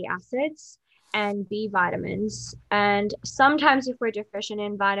omega-3 fatty acids and B vitamins. And sometimes if we're deficient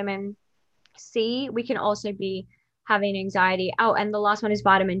in vitamin C, we can also be having anxiety. Oh, and the last one is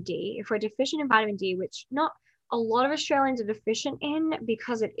vitamin D. If we're deficient in vitamin D, which not a lot of Australians are deficient in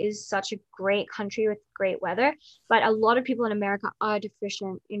because it is such a great country with great weather, but a lot of people in America are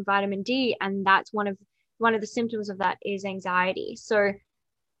deficient in vitamin D, and that's one of the symptoms of that is anxiety. So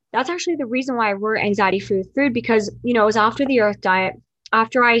that's actually the reason why I wrote anxiety free food, because it was after the earth diet,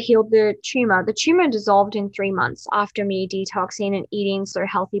 after I healed the tumor dissolved in 3 months after me detoxing and eating so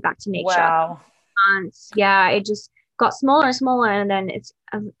healthy back to nature. Wow. Yeah, it just got smaller and smaller, and then it's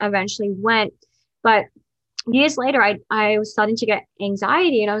eventually went. But years later, I was starting to get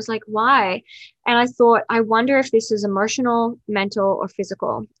anxiety, and I was like, why? And I thought, I wonder if this is emotional, mental, or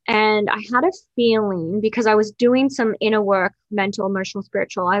physical. And I had a feeling, because I was doing some inner work, mental, emotional,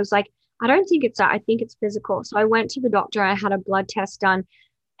 spiritual. I was like, I don't think it's that. I think it's physical. So I went to the doctor. I had a blood test done,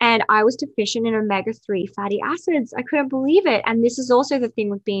 and I was deficient in omega-3 fatty acids. I couldn't believe it. And this is also the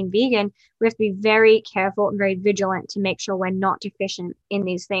thing with being vegan. We have to be very careful and very vigilant to make sure we're not deficient in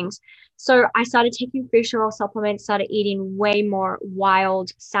these things. So I started taking fish oil supplements, started eating way more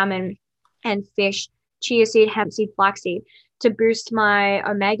wild salmon and fish, chia seed, hemp seed, flaxseed to boost my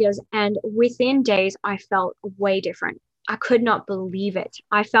omegas. And within days, I felt way different. I could not believe it.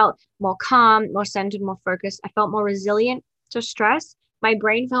 I felt more calm, more centered, more focused. I felt more resilient to stress. My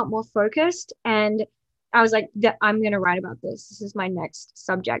brain felt more focused, and I was like, I'm going to write about this. This is my next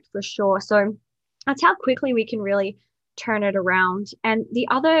subject for sure. So that's how quickly we can really turn it around. And the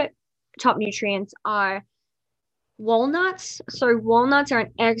other top nutrients are walnuts. So walnuts are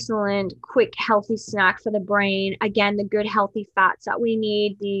an excellent, quick, healthy snack for the brain. Again, the good, healthy fats that we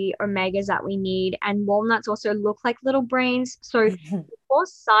need, the omegas that we need. And walnuts also look like little brains. So before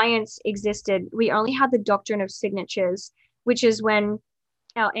science existed, we only had the doctrine of signatures, which is when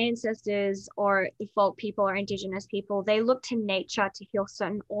our ancestors or the folk people or indigenous people, they look to nature to heal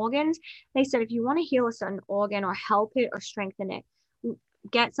certain organs. They said, if you want to heal a certain organ or help it or strengthen it,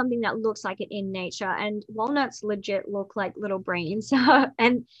 get something that looks like it in nature. And walnuts legit look like little brains.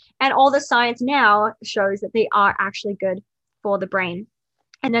 and all the science now shows that they are actually good for the brain.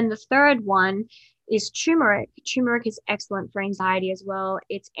 And then the third one is turmeric. Turmeric is excellent for anxiety as well.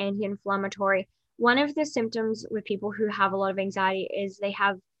 It's anti-inflammatory. One of the symptoms with people who have a lot of anxiety is they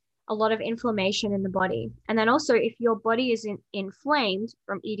have a lot of inflammation in the body. And then also, if your body is inflamed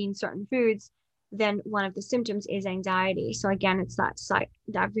from eating certain foods, then one of the symptoms is anxiety. So again, it's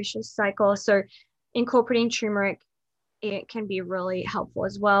that vicious cycle. So incorporating turmeric, it can be really helpful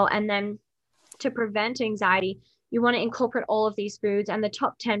as well. And then to prevent anxiety, you want to incorporate all of these foods, and the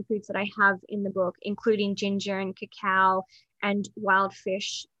top 10 foods that I have in the book, including ginger and cacao and wild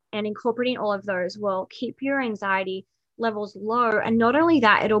fish, and incorporating all of those will keep your anxiety levels low. And not only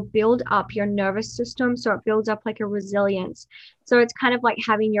that, it'll build up your nervous system. So it builds up like a resilience. So it's kind of like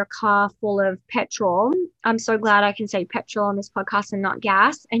having your car full of petrol. I'm so glad I can say petrol on this podcast and not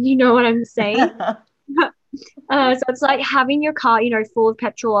gas. And you know what I'm saying? So it's like having your car, full of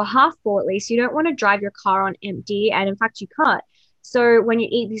petrol or half full at least. You don't want to drive your car on empty. And in fact, you can't. So when you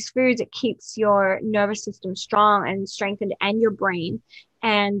eat these foods, it keeps your nervous system strong and strengthened, and your brain.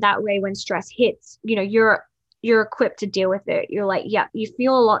 And that way, when stress hits, you're equipped to deal with it. You're like, yeah, you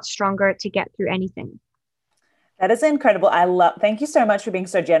feel a lot stronger to get through anything. That is incredible. Thank you so much for being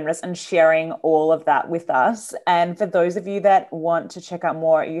so generous and sharing all of that with us. And for those of you that want to check out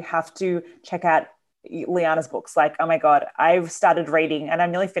more, you have to check out Liana's books. Like, oh my God, I've started reading and I'm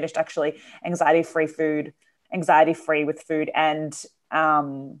nearly finished actually, Anxiety Free with Food. And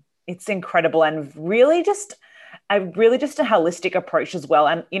it's incredible and really just a holistic approach as well.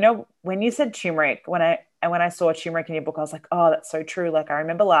 And, when you said turmeric, when I saw turmeric in your book, I was like, oh, that's so true. Like I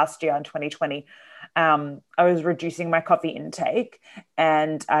remember last year in 2020, I was reducing my coffee intake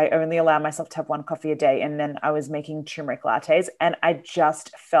and I only allowed myself to have one coffee a day. And then I was making turmeric lattes and I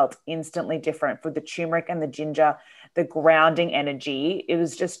just felt instantly different with the turmeric and the ginger, the grounding energy. It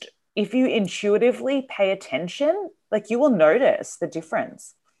was just, if you intuitively pay attention, like you will notice the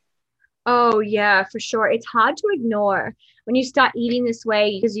difference. Oh, yeah, for sure. It's hard to ignore when you start eating this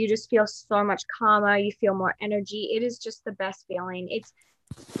way because you just feel so much calmer. You feel more energy. It is just the best feeling.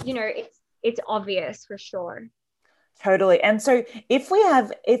 It's obvious for sure. Totally. And so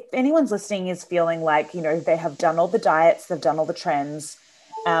if anyone's listening is feeling like, they have done all the diets, they've done all the trends,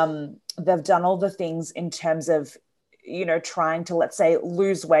 they've done all the things in terms of, trying to, let's say,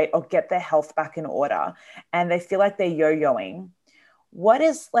 lose weight or get their health back in order, and they feel like they're yo-yoing. What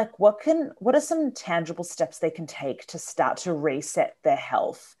are some tangible steps they can take to start to reset their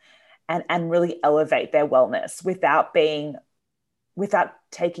health and really elevate their wellness without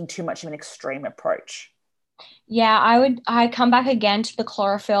taking too much of an extreme approach? Yeah, I come back again to the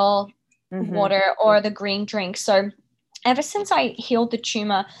chlorophyll water or the green drink. So ever since I healed the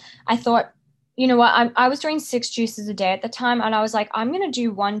tumor, I thought, you know what, I was doing 6 juices a day at the time. And I was like, I'm going to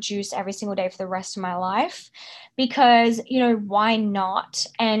do one juice every single day for the rest of my life because, you know, why not?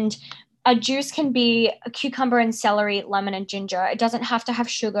 And a juice can be a cucumber and celery, lemon and ginger. It doesn't have to have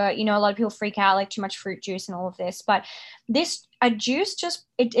sugar. You know, a lot of people freak out like too much fruit juice and all of this, but a juice just,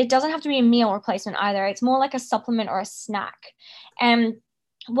 it doesn't have to be a meal replacement either. It's more like a supplement or a snack. And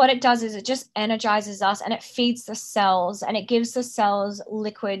what it does is it just energizes us and it feeds the cells and it gives the cells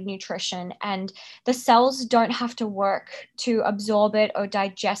liquid nutrition, and the cells don't have to work to absorb it or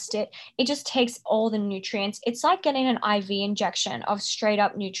digest it. It just takes all the nutrients. It's like getting an IV injection of straight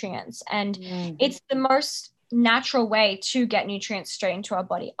up nutrients, and it's the most natural way to get nutrients straight into our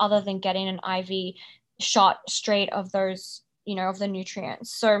body other than getting an IV shot straight of those, you know, of the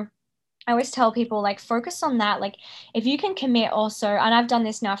nutrients. So I always tell people, like, focus on that. Like, if you can commit also, and I've done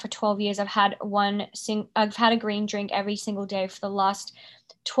this now for 12 years, I've had a green drink every single day for the last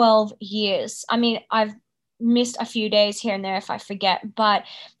 12 years. I mean, I've missed a few days here and there if I forget, but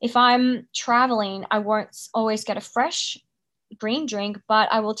if I'm traveling, I won't always get a fresh green drink, but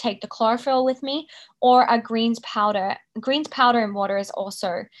I will take the chlorophyll with me or a greens powder. Greens powder and water is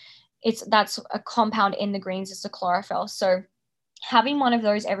also, that's a compound in the greens, is the chlorophyll. So having one of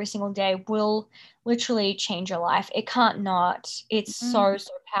those every single day will literally change your life. It can't not. It's so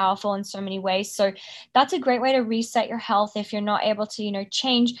powerful in so many ways. So that's a great way to reset your health if you're not able to, you know,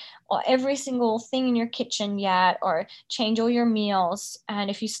 change every single thing in your kitchen yet or change all your meals. And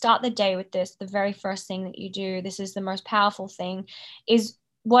if you start the day with this, the very first thing that you do, this is the most powerful thing, is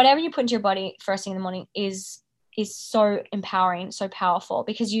whatever you put into your body first thing in the morning is so empowering, so powerful,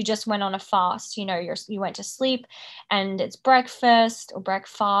 because you just went on a fast. You know, you went to sleep and it's breakfast or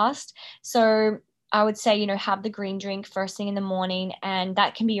breakfast. So I would say, you know, have the green drink first thing in the morning, and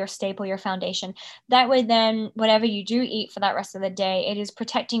that can be your staple, your foundation. That way, then whatever you do eat for that rest of the day, it is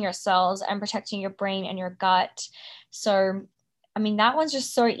protecting your cells and protecting your brain and your gut. So I mean, that one's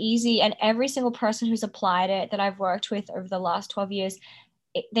just so easy. And every single person who's applied it that I've worked with over the last 12 years,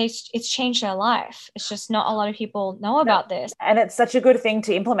 it's changed their life. It's just not a lot of people know about this. And it's such a good thing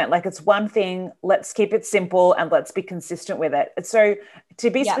to implement. Like, it's one thing, let's keep it simple and let's be consistent with it. So to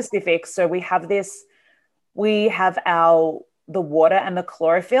be specific, so we have the water and the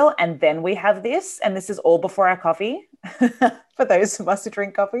chlorophyll, and then we have this, and this is all before our coffee for those of us who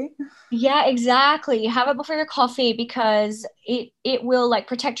drink coffee. Yeah, exactly. You have it before your coffee because it will like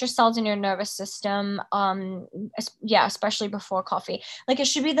protect your cells in your nervous system. Especially before coffee. Like, it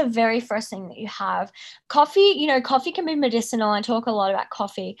should be the very first thing that you have. Coffee, you know, coffee can be medicinal. I talk a lot about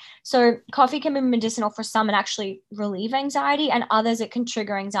coffee. So coffee can be medicinal for some and actually relieve anxiety, and others it can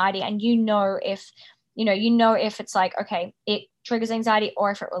trigger anxiety. And you know if it's like, okay, it triggers anxiety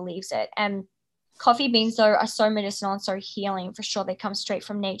or if it relieves it. And coffee beans, though, are so medicinal and so healing. For sure, they come straight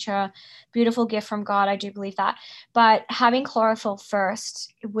from nature. Beautiful gift from God. I do believe that. But having chlorophyll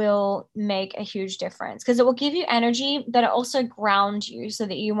first will make a huge difference because it will give you energy, but it also ground you so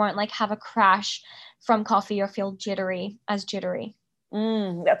that you won't like have a crash from coffee or feel jittery. That's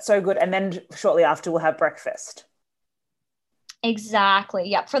so good. And then shortly after, we'll have breakfast. Exactly.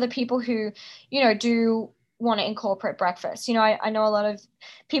 Yeah. For the people who, you know, do want to incorporate breakfast. You know, I know a lot of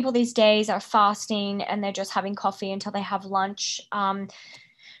people these days are fasting and they're just having coffee until they have lunch.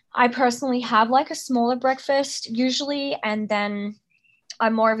 I personally have like a smaller breakfast usually, and then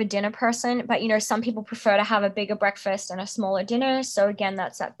I'm more of a dinner person, but you know, some people prefer to have a bigger breakfast and a smaller dinner. So again,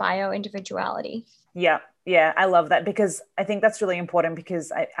 that's that bio individuality. Yeah. Yeah. I love that because I think that's really important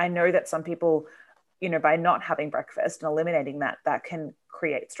because I know that some people, you know, by not having breakfast and eliminating that can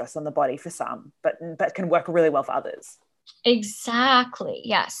create stress on the body for some, but can work really well for others. Exactly.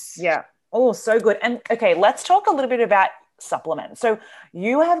 Yes. Yeah. Oh, so good. And okay, let's talk a little bit about supplements. So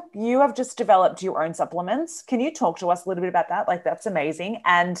you have just developed your own supplements. Can you talk to us a little bit about that? Like, that's amazing.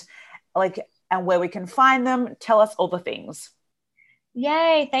 And where we can find them. Tell us all the things.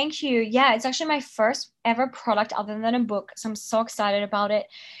 Yay, thank you. Yeah, it's actually my first ever product other than a book. So I'm so excited about it.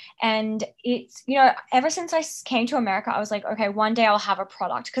 And it's, you know, ever since I came to America, I was like, okay, one day I'll have a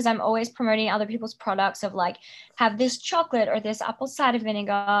product because I'm always promoting other people's products of like, have this chocolate or this apple cider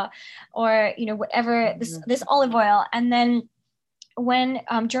vinegar or, you know, whatever, this olive oil. And then when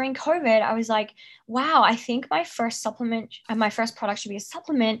during COVID, I was like, wow, I think my first product should be a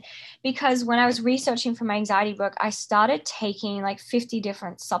supplement, because when I was researching for my anxiety book, I started taking like 50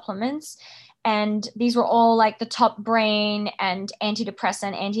 different supplements. And these were all like the top brain and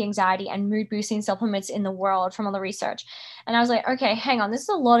antidepressant, anti-anxiety, and mood boosting supplements in the world from all the research. And I was like, okay, hang on, this is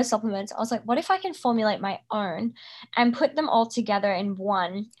a lot of supplements. I was like, what if I can formulate my own and put them all together in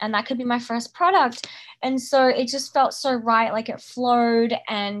one? And that could be my first product. And so it just felt so right, like it flowed.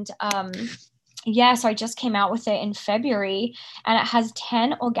 And yeah, so I just came out with it in February, and it has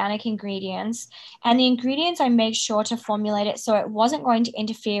 10 organic ingredients. And the ingredients, I made sure to formulate it so it wasn't going to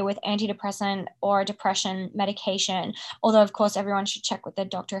interfere with antidepressant or depression medication. Although, of course, everyone should check with their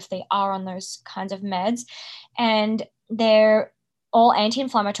doctor if they are on those kinds of meds. And they're all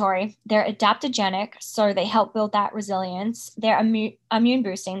anti-inflammatory. They're adaptogenic, so they help build that resilience. They're immune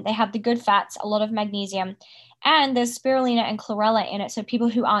boosting. They have the good fats, a lot of magnesium, and there's spirulina and chlorella in it. So people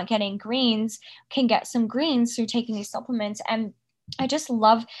who aren't getting greens can get some greens through taking these supplements. And I just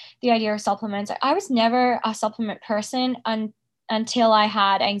love the idea of supplements. I was never a supplement person until I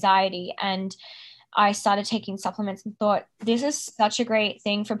had anxiety, and I started taking supplements and thought, this is such a great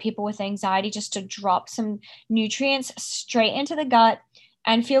thing for people with anxiety, just to drop some nutrients straight into the gut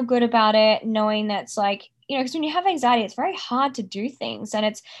and feel good about it, knowing that's like, because when you have anxiety, it's very hard to do things, and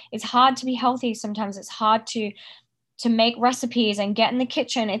it's hard to be healthy. Sometimes it's hard to make recipes and get in the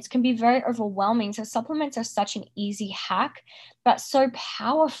kitchen. It can be very overwhelming. So supplements are such an easy hack, but so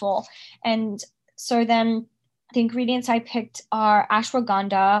powerful. And so then the ingredients I picked are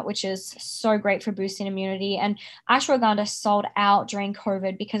ashwagandha, which is so great for boosting immunity. And ashwagandha sold out during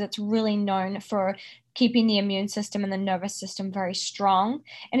COVID because it's really known for keeping the immune system and the nervous system very strong.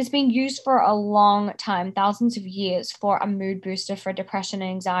 And it's been used for a long time, thousands of years, for a mood booster for depression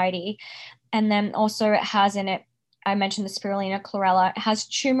and anxiety. And then also it has in it, I mentioned the spirulina, chlorella. It has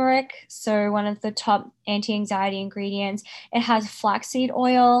turmeric, so one of the top anti-anxiety ingredients. It has flaxseed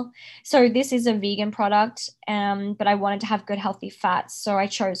oil. So this is a vegan product, but I wanted to have good healthy fats, so I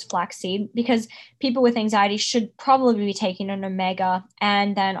chose flaxseed because people with anxiety should probably be taking an omega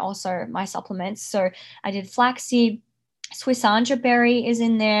and then also my supplements. So I did flaxseed. Swisanja berry is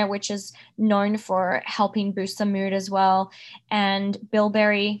in there, which is known for helping boost the mood as well. And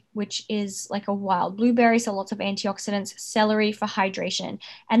bilberry, which is like a wild blueberry, so lots of antioxidants, celery for hydration.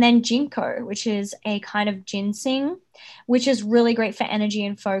 And then ginkgo, which is a kind of ginseng, which is really great for energy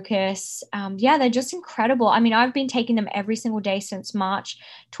and focus. Yeah, they're just incredible. I mean, I've been taking them every single day since March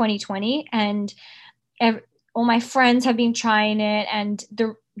 2020, and all my friends have been trying it, and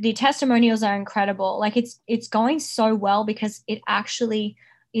the testimonials are incredible. Like it's going so well because it actually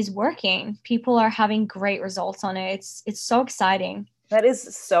is working. People are having great results on it. It's so exciting. That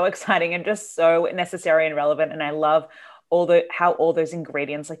is so exciting and just so necessary and relevant. And I love how all those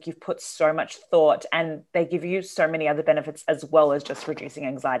ingredients, like you've put so much thought, and they give you so many other benefits as well as just reducing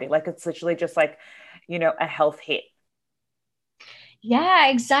anxiety. Like it's literally just like, a health hit. Yeah,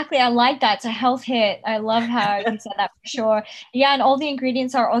 exactly. I like that. It's a health hit. I love how you said that for sure. Yeah, and all the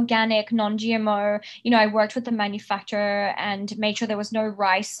ingredients are organic, non-GMO. I worked with the manufacturer and made sure there was no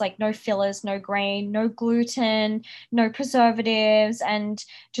rice, like no fillers, no grain, no gluten, no preservatives, and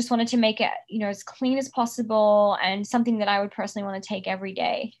just wanted to make it, as clean as possible and something that I would personally want to take every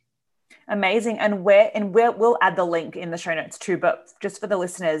day. Amazing. And we'll add the link in the show notes too, but just for the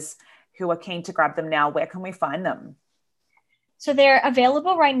listeners who are keen to grab them now, where can we find them? So they're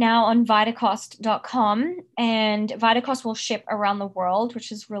available right now on Vitacost.com, and Vitacost will ship around the world,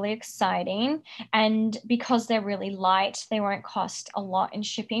 which is really exciting. And because they're really light, they won't cost a lot in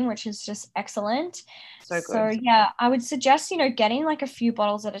shipping, which is just excellent. So good. So yeah, I would suggest, getting like a few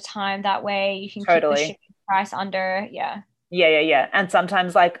bottles at a time. That way you can keep the shipping price under. Yeah. Yeah. And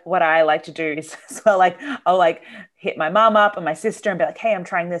sometimes like what I like to do is as well, like I'll like hit my mom up and my sister and be like, hey, I'm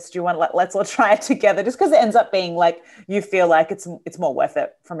trying this. Do you want let's all try it together? Just because it ends up being like, you feel like it's more worth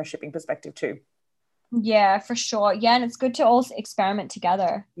it from a shipping perspective too. Yeah, for sure. Yeah. And it's good to all experiment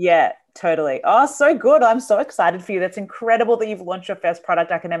together. Yeah, totally. Oh, so good. I'm so excited for you. That's incredible that you've launched your first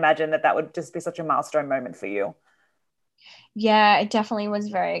product. I can imagine that would just be such a milestone moment for you. Yeah, it definitely was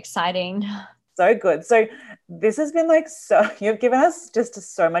very exciting. So good. So this has been you've given us just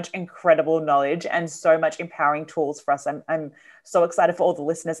so much incredible knowledge and so much empowering tools for us. I'm so excited for all the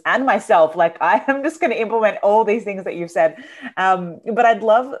listeners and myself. Like I am just going to implement all these things that you've said. But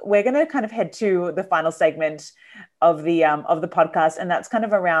we're going to kind of head to the final segment of the podcast. And that's kind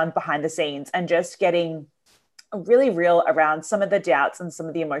of around behind the scenes and just getting really real around some of the doubts and some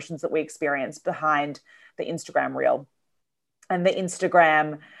of the emotions that we experience behind the Instagram reel and the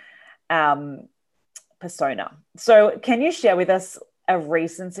Instagram persona. So can you share with us a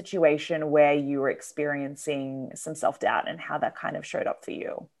recent situation where you were experiencing some self-doubt and how that kind of showed up for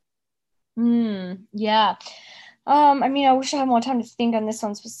you? Yeah. I mean, I wish I had more time to think on this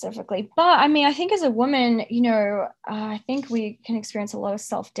one specifically, but I mean, I think as a woman, I think we can experience a lot of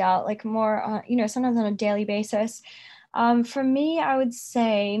self-doubt, like more, sometimes on a daily basis. For me, I would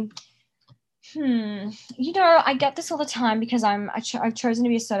say, I get this all the time because I've chosen to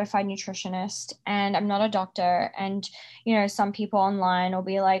be a certified nutritionist and I'm not a doctor. And, some people online will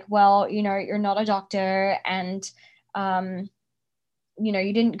be like, well, you're not a doctor and, um,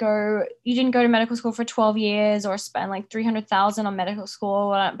 you didn't go to medical school for 12 years or spend like 300,000 on medical school.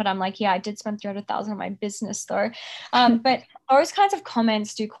 But I'm like, yeah, I did spend 300,000 on my business though. But those kinds of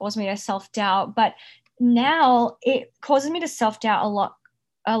comments do cause me to self-doubt. But now it causes me to self-doubt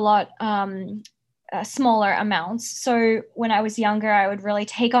a lot smaller amounts. So when I was younger, I would really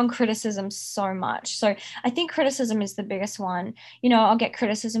take on criticism so much. So I think criticism is the biggest one. I'll get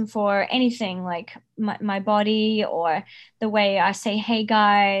criticism for anything like my body or the way I say, hey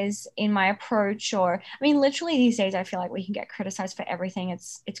guys, in my approach. Or, I mean, literally these days, I feel like we can get criticized for everything.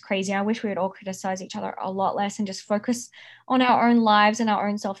 It's crazy. I wish we would all criticize each other a lot less and just focus on our own lives and our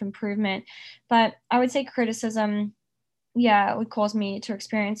own self-improvement. But I would say criticism, yeah, it would cause me to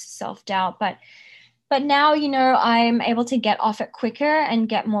experience self-doubt. But now, I'm able to get off it quicker and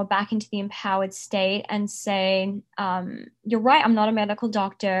get more back into the empowered state and say, you're right, I'm not a medical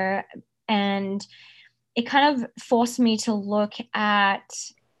doctor. And it kind of forced me to look at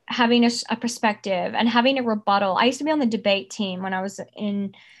having a perspective and having a rebuttal. I used to be on the debate team when I was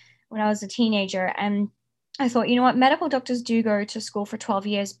a teenager, and I thought, you know what, medical doctors do go to school for 12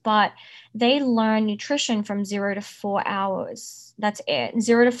 years, but they learn nutrition from 0 to 4 hours. That's it.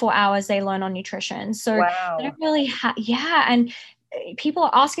 0 to 4 hours they learn on nutrition. So they Wow. don't really yeah. And people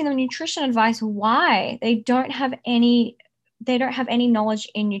are asking them nutrition advice. Why? They don't have any knowledge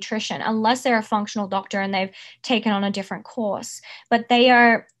in nutrition unless they're a functional doctor and they've taken on a different course. But they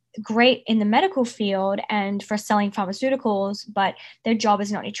are great in the medical field and for selling pharmaceuticals, but their job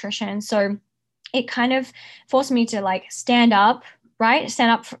is not nutrition. So it kind of forced me to like stand up, right? Stand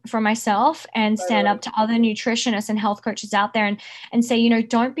up for myself and stand Totally. up to other nutritionists and health coaches out there and say,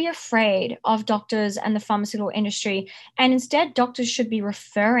 don't be afraid of doctors and the pharmaceutical industry. And instead, doctors should be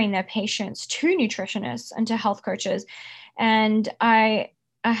referring their patients to nutritionists and to health coaches. And I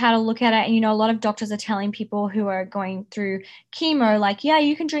had a look at it, and a lot of doctors are telling people who are going through chemo, like, yeah,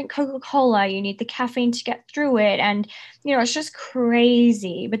 you can drink Coca-Cola, you need the caffeine to get through it. And it's just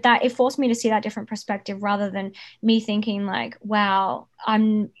crazy. But that it forced me to see that different perspective rather than me thinking like, wow,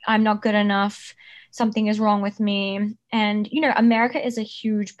 I'm not good enough, something is wrong with me. And America is a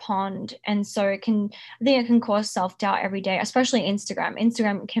huge pond, and so I think it can cause self-doubt every day, especially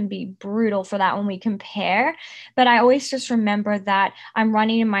Instagram can be brutal for that when we compare. But I always just remember that I'm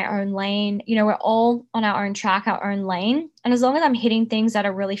running in my own lane. We're all on our own track, our own lane. And as long as I'm hitting things that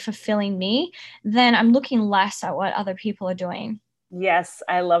are really fulfilling me, then I'm looking less at what other people are doing. Yes,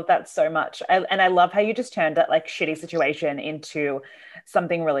 I love that so much. And I love how you just turned that like shitty situation into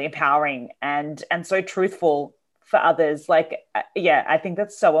something really empowering and so truthful for others. Like, yeah, I think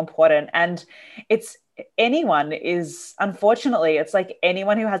that's so important. And it's anyone is unfortunately, it's like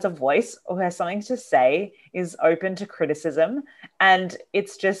anyone who has a voice or who has something to say is open to criticism. And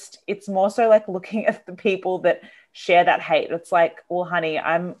it's more so like looking at the people that share that hate. It's like, well, honey,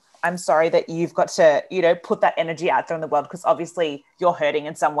 I'm sorry that you've got to, put that energy out there in the world because obviously you're hurting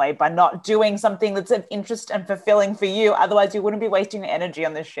in some way by not doing something that's of interest and fulfilling for you. Otherwise, you wouldn't be wasting your energy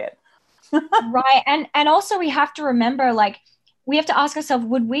on this shit. Right. And also we have to remember, like, we have to ask ourselves,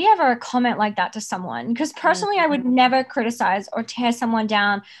 would we ever comment like that to someone? Because personally, I would never criticize or tear someone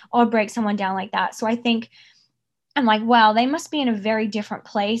down or break someone down like that. So I think I'm like, wow, they must be in a very different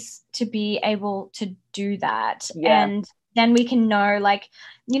place to be able to do that. Yeah. And then we can know, like,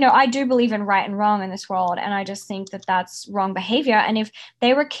 I do believe in right and wrong in this world. And I just think that that's wrong behavior. And if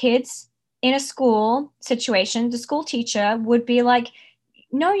they were kids in a school situation, the school teacher would be like,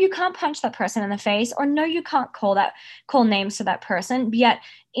 no, you can't punch that person in the face, or no, you can't call names to that person. But yet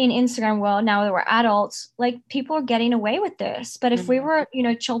in Instagram world, now that we're adults, like, people are getting away with this. But if we were,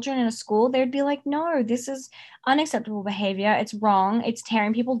 children in a school, they'd be like, no, this is unacceptable behavior. It's wrong. It's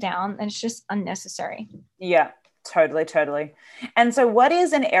tearing people down, and it's just unnecessary. Yeah, totally, totally. And so what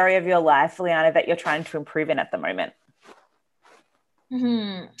is an area of your life, Liana, that you're trying to improve in at the moment?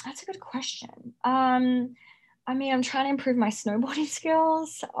 That's a good question. I mean, I'm trying to improve my snowboarding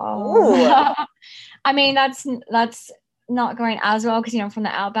skills. Ooh. I mean, that's not going as well because I'm from the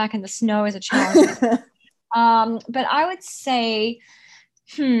outback and the snow is a challenge. But I would say,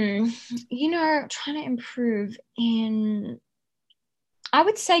 trying to improve in, I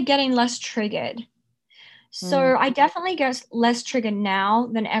would say getting less triggered. So I definitely get less triggered now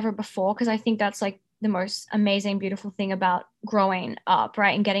than ever before because I think that's like the most amazing, beautiful thing about growing up,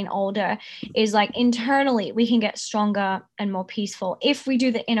 right? And getting older is like internally we can get stronger and more peaceful if we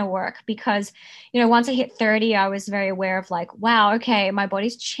do the inner work. Because, once I hit 30, I was very aware of like, wow, okay, my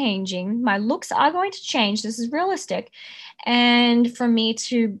body's changing. My looks are going to change. This is realistic. And for me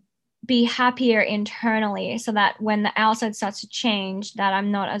to be happier internally so that when the outside starts to change, that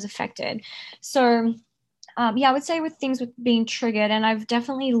I'm not as affected. So I would say with things with being triggered, and I've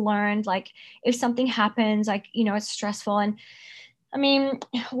definitely learned like if something happens, like, it's stressful. And I mean,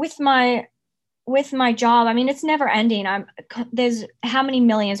 with my job, I mean, it's never ending. There's how many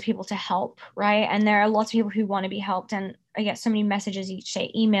millions of people to help, right? And there are lots of people who want to be helped. And I get so many messages each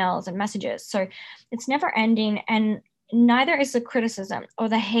day, emails and messages. So it's never ending. And neither is the criticism or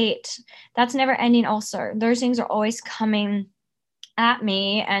the hate. That's never ending also. Those things are always coming at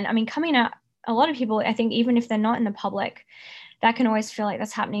me. And I mean, coming at a lot of people, I think, even if they're not in the public, that can always feel like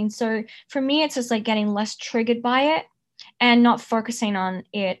that's happening. So for me, it's just like getting less triggered by it and not focusing on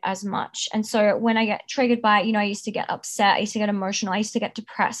it as much. And so when I get triggered by it, I used to get upset, I used to get emotional, I used to get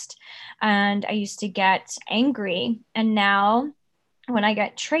depressed, and I used to get angry. And now when I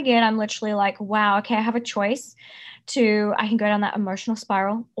get triggered, I'm literally like, wow, okay, I have a choice. I can go down that emotional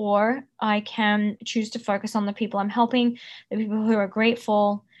spiral, or I can choose to focus on the people I'm helping, the people who are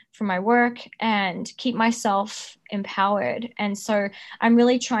grateful for my work, and keep myself empowered. And so I'm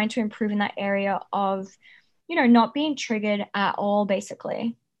really trying to improve in that area of, not being triggered at all,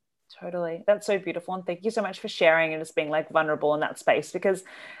 basically. Totally. That's so beautiful. And thank you so much for sharing and just being like vulnerable in that space because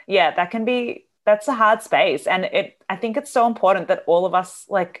yeah, that's a hard space. And I think it's so important that all of us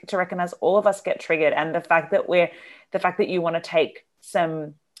like to recognize all of us get triggered. And the fact that you want to take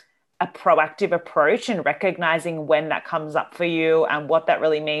a proactive approach and recognizing when that comes up for you and what that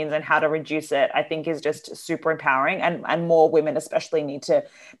really means and how to reduce it, I think is just super empowering. And more women especially need to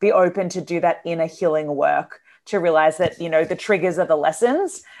be open to do that inner healing work, to realize that, the triggers are the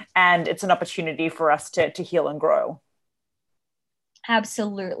lessons and it's an opportunity for us to heal and grow.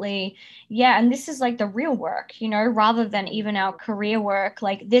 Absolutely. Yeah. And this is like the real work, rather than even our career work.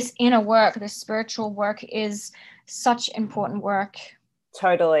 Like this inner work, this spiritual work is such important work.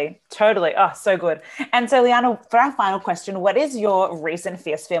 Totally. Totally. Oh, so good. And so, Liana, for our final question, what is your recent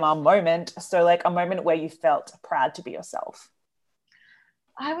Fierce Female moment? So, like a moment where you felt proud to be yourself.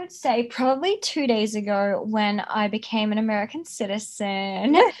 I would say probably 2 days ago when I became an American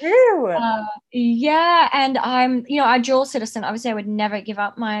citizen. Woohoo! Yeah, and I'm, a dual citizen. Obviously, I would never give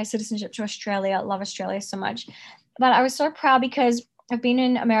up my citizenship to Australia. I love Australia so much. But I was so proud because I've been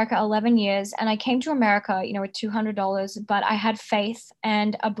in America 11 years and I came to America, with $200, but I had faith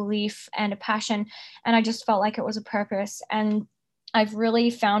and a belief and a passion. And I just felt like it was a purpose. And I've really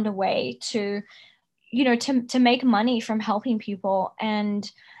found a way to to make money from helping people. And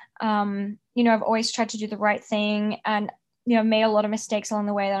I've always tried to do the right thing, and made a lot of mistakes along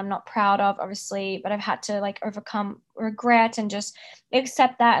the way that I'm not proud of, obviously, but I've had to like overcome regret and just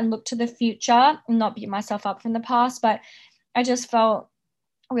accept that and look to the future and not beat myself up from the past. But I just felt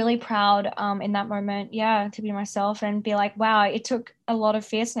really proud in that moment, yeah, to be myself and be like, wow, it took a lot of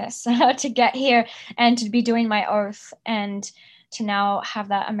fierceness to get here and to be doing my oath and to now have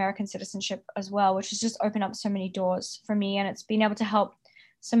that American citizenship as well, which has just opened up so many doors for me, and it's been able to help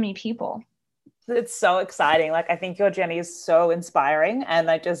so many people. It's so exciting. Like, I think your journey is so inspiring. And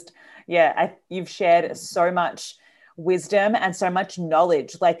you've shared so much wisdom and so much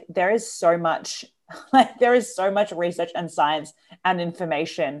knowledge. Like, there is so much, research and science and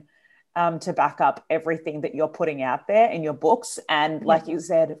information to back up everything that you're putting out there in your books. And like you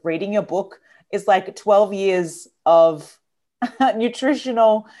said, reading your book is like 12 years of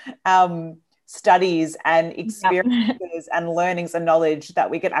nutritional studies and experiences and learnings and knowledge that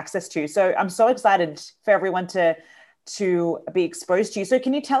we get access to. So I'm so excited for everyone to be exposed to you. So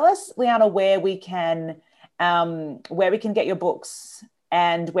can you tell us, Liana, where we can get your books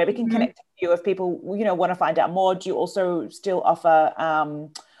and where we can connect with you if people want to find out more? Do you also still offer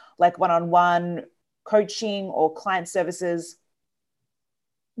like one-on-one coaching or client services?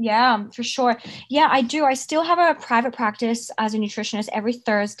 Yeah, for sure. Yeah, I do. I still have a private practice as a nutritionist every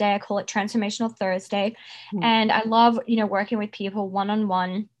Thursday. I call it Transformational Thursday. And I love, working with people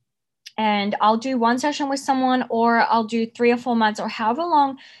one-on-one. And I'll do one session with someone, or I'll do 3 or 4 months, or however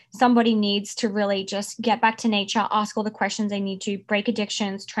long somebody needs to really just get back to nature, ask all the questions they need to, break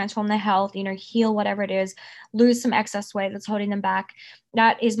addictions, transform their health, heal whatever it is, lose some excess weight that's holding them back.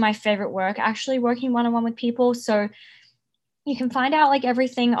 That is my favorite work, actually working one-on-one with people. So you can find out like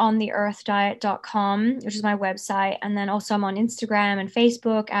everything on theearthdiet.com, which is my website. And then also I'm on Instagram and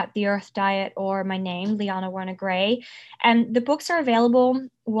Facebook at The Earth Diet, or my name, Liana Werner Gray. And the books are available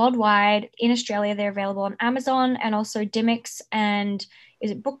worldwide. In Australia, they're available on Amazon and also Dimmix and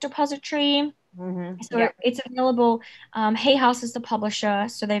is it Book Depository? So Yeah. it's available. Hay House is the publisher,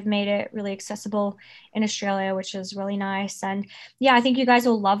 so they've made it really accessible in Australia, which is really nice. And yeah, I think you guys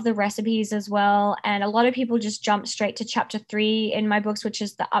will love the recipes as well. And a lot of people just jump straight to chapter 3 in my books, which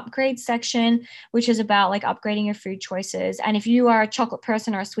is the upgrade section, which is about like upgrading your food choices. And if you are a chocolate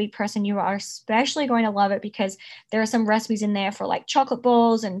person or a sweet person, you are especially going to love it because there are some recipes in there for like chocolate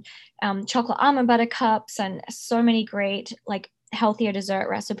balls and chocolate almond butter cups and so many great like healthier dessert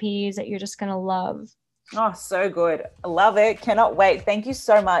recipes that you're just going to love. Oh, so good. I love it. Cannot wait. Thank you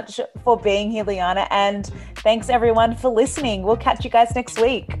so much for being here, Liana. And thanks everyone for listening. We'll catch you guys next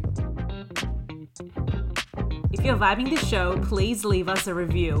week. If you're vibing this show, please leave us a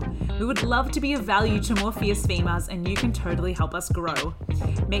review. We would love to be of value to more fierce females, and you can totally help us grow.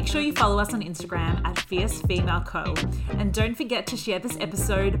 Make sure you follow us on Instagram at Fierce Female Co. And don't forget to share this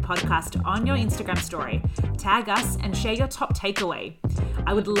podcast on your Instagram story. Tag us and share your top takeaway.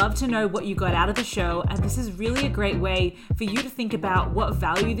 I would love to know what you got out of the show, and this is really a great way for you to think about what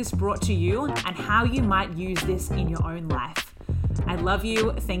value this brought to you and how you might use this in your own life. I love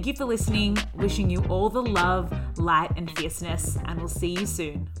you. Thank you for listening. Wishing you all the love, light, and fierceness, and we'll see you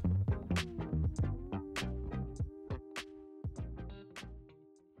soon.